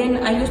 and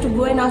then I used to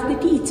go and ask the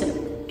teacher.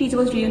 Teacher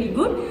was really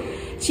good.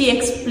 She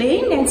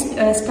explained and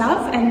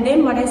stuff, and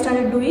then what I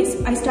started to do is,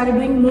 I started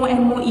doing more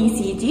and more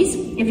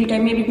ECGs. Every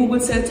time, maybe Google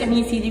search an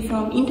ECG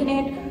from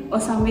internet or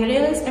somewhere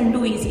else and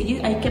do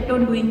ECGs. I kept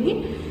on doing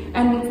it,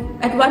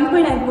 and at one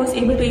point I was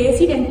able to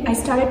ace it, and I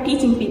started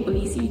teaching people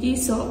ECGs.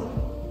 So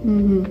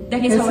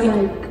that is how I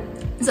do.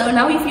 So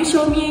now if you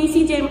show me an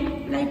ECG,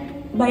 I'm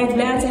like, by a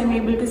glance I'm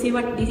able to see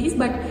what this is,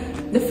 but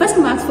the first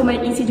marks for my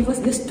ECG was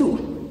just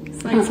 2.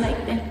 So it's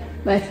like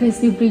that. But at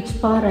least you've reached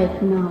far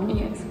right now.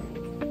 Yes.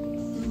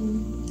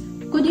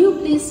 Could you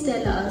please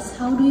tell us,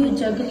 how do you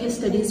juggle your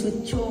studies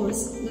with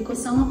chores?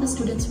 Because some of the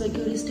students were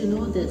curious to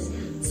know this.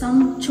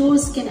 Some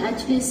chores can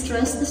actually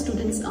stress the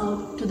students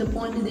out to the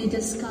point that they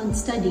just can't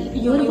study.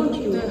 What about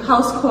you? The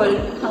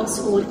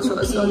household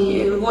chores,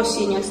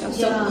 washing and stuff.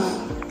 Yeah.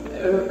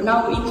 So,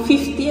 now in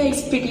 5th year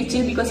it's pretty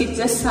chill, because it's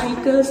just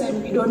cycles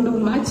and we don't do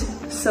much.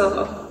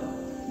 So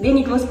then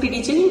it was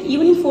pretty chill.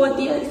 Even in 4th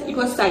year it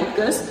was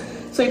cycles.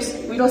 So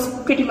it was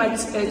pretty much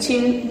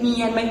chill.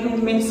 Me and my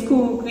roommates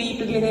cook, we eat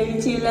together,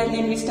 we chill, and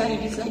then we studied.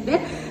 It's like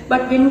that.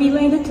 But when we were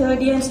in the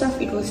 3rd year and stuff,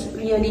 it was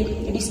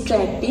really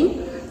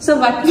distracting. So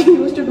what we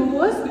used to do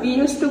was, we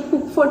used to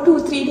cook for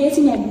 2-3 days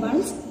in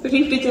advance,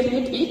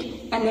 refrigerate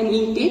it, and then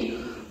eat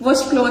it.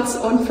 Wash clothes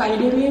on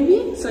Friday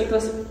maybe. So it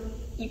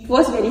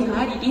was very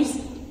hard. It is.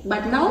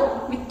 But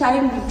now with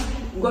time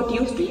we got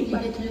used to it. You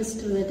get used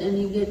to it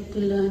and you get to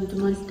learn to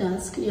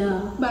multitask.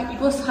 Yeah. But it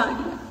was hard.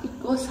 It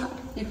was hard.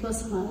 It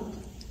was hard.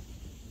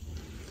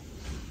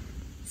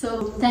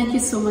 So thank you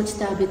so much,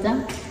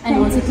 Tabitha, and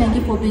also thank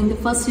you for being the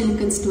first Sri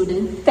Lankan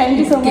student. Thank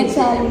you so much,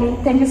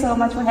 Shalini. Thank you so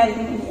much for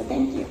having me here.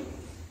 Thank you.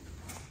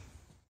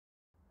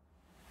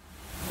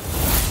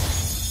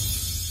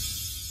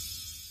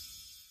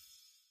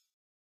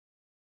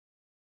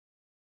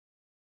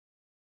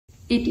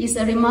 It is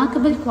a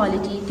remarkable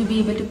quality to be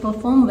able to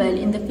perform well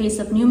in the face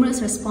of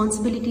numerous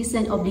responsibilities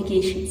and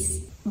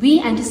obligations. We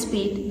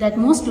anticipate that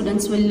most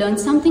students will learn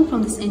something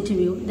from this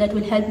interview that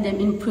will help them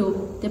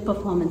improve their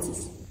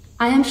performances.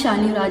 I am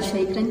Shani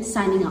Rajshekharan,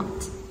 signing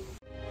out.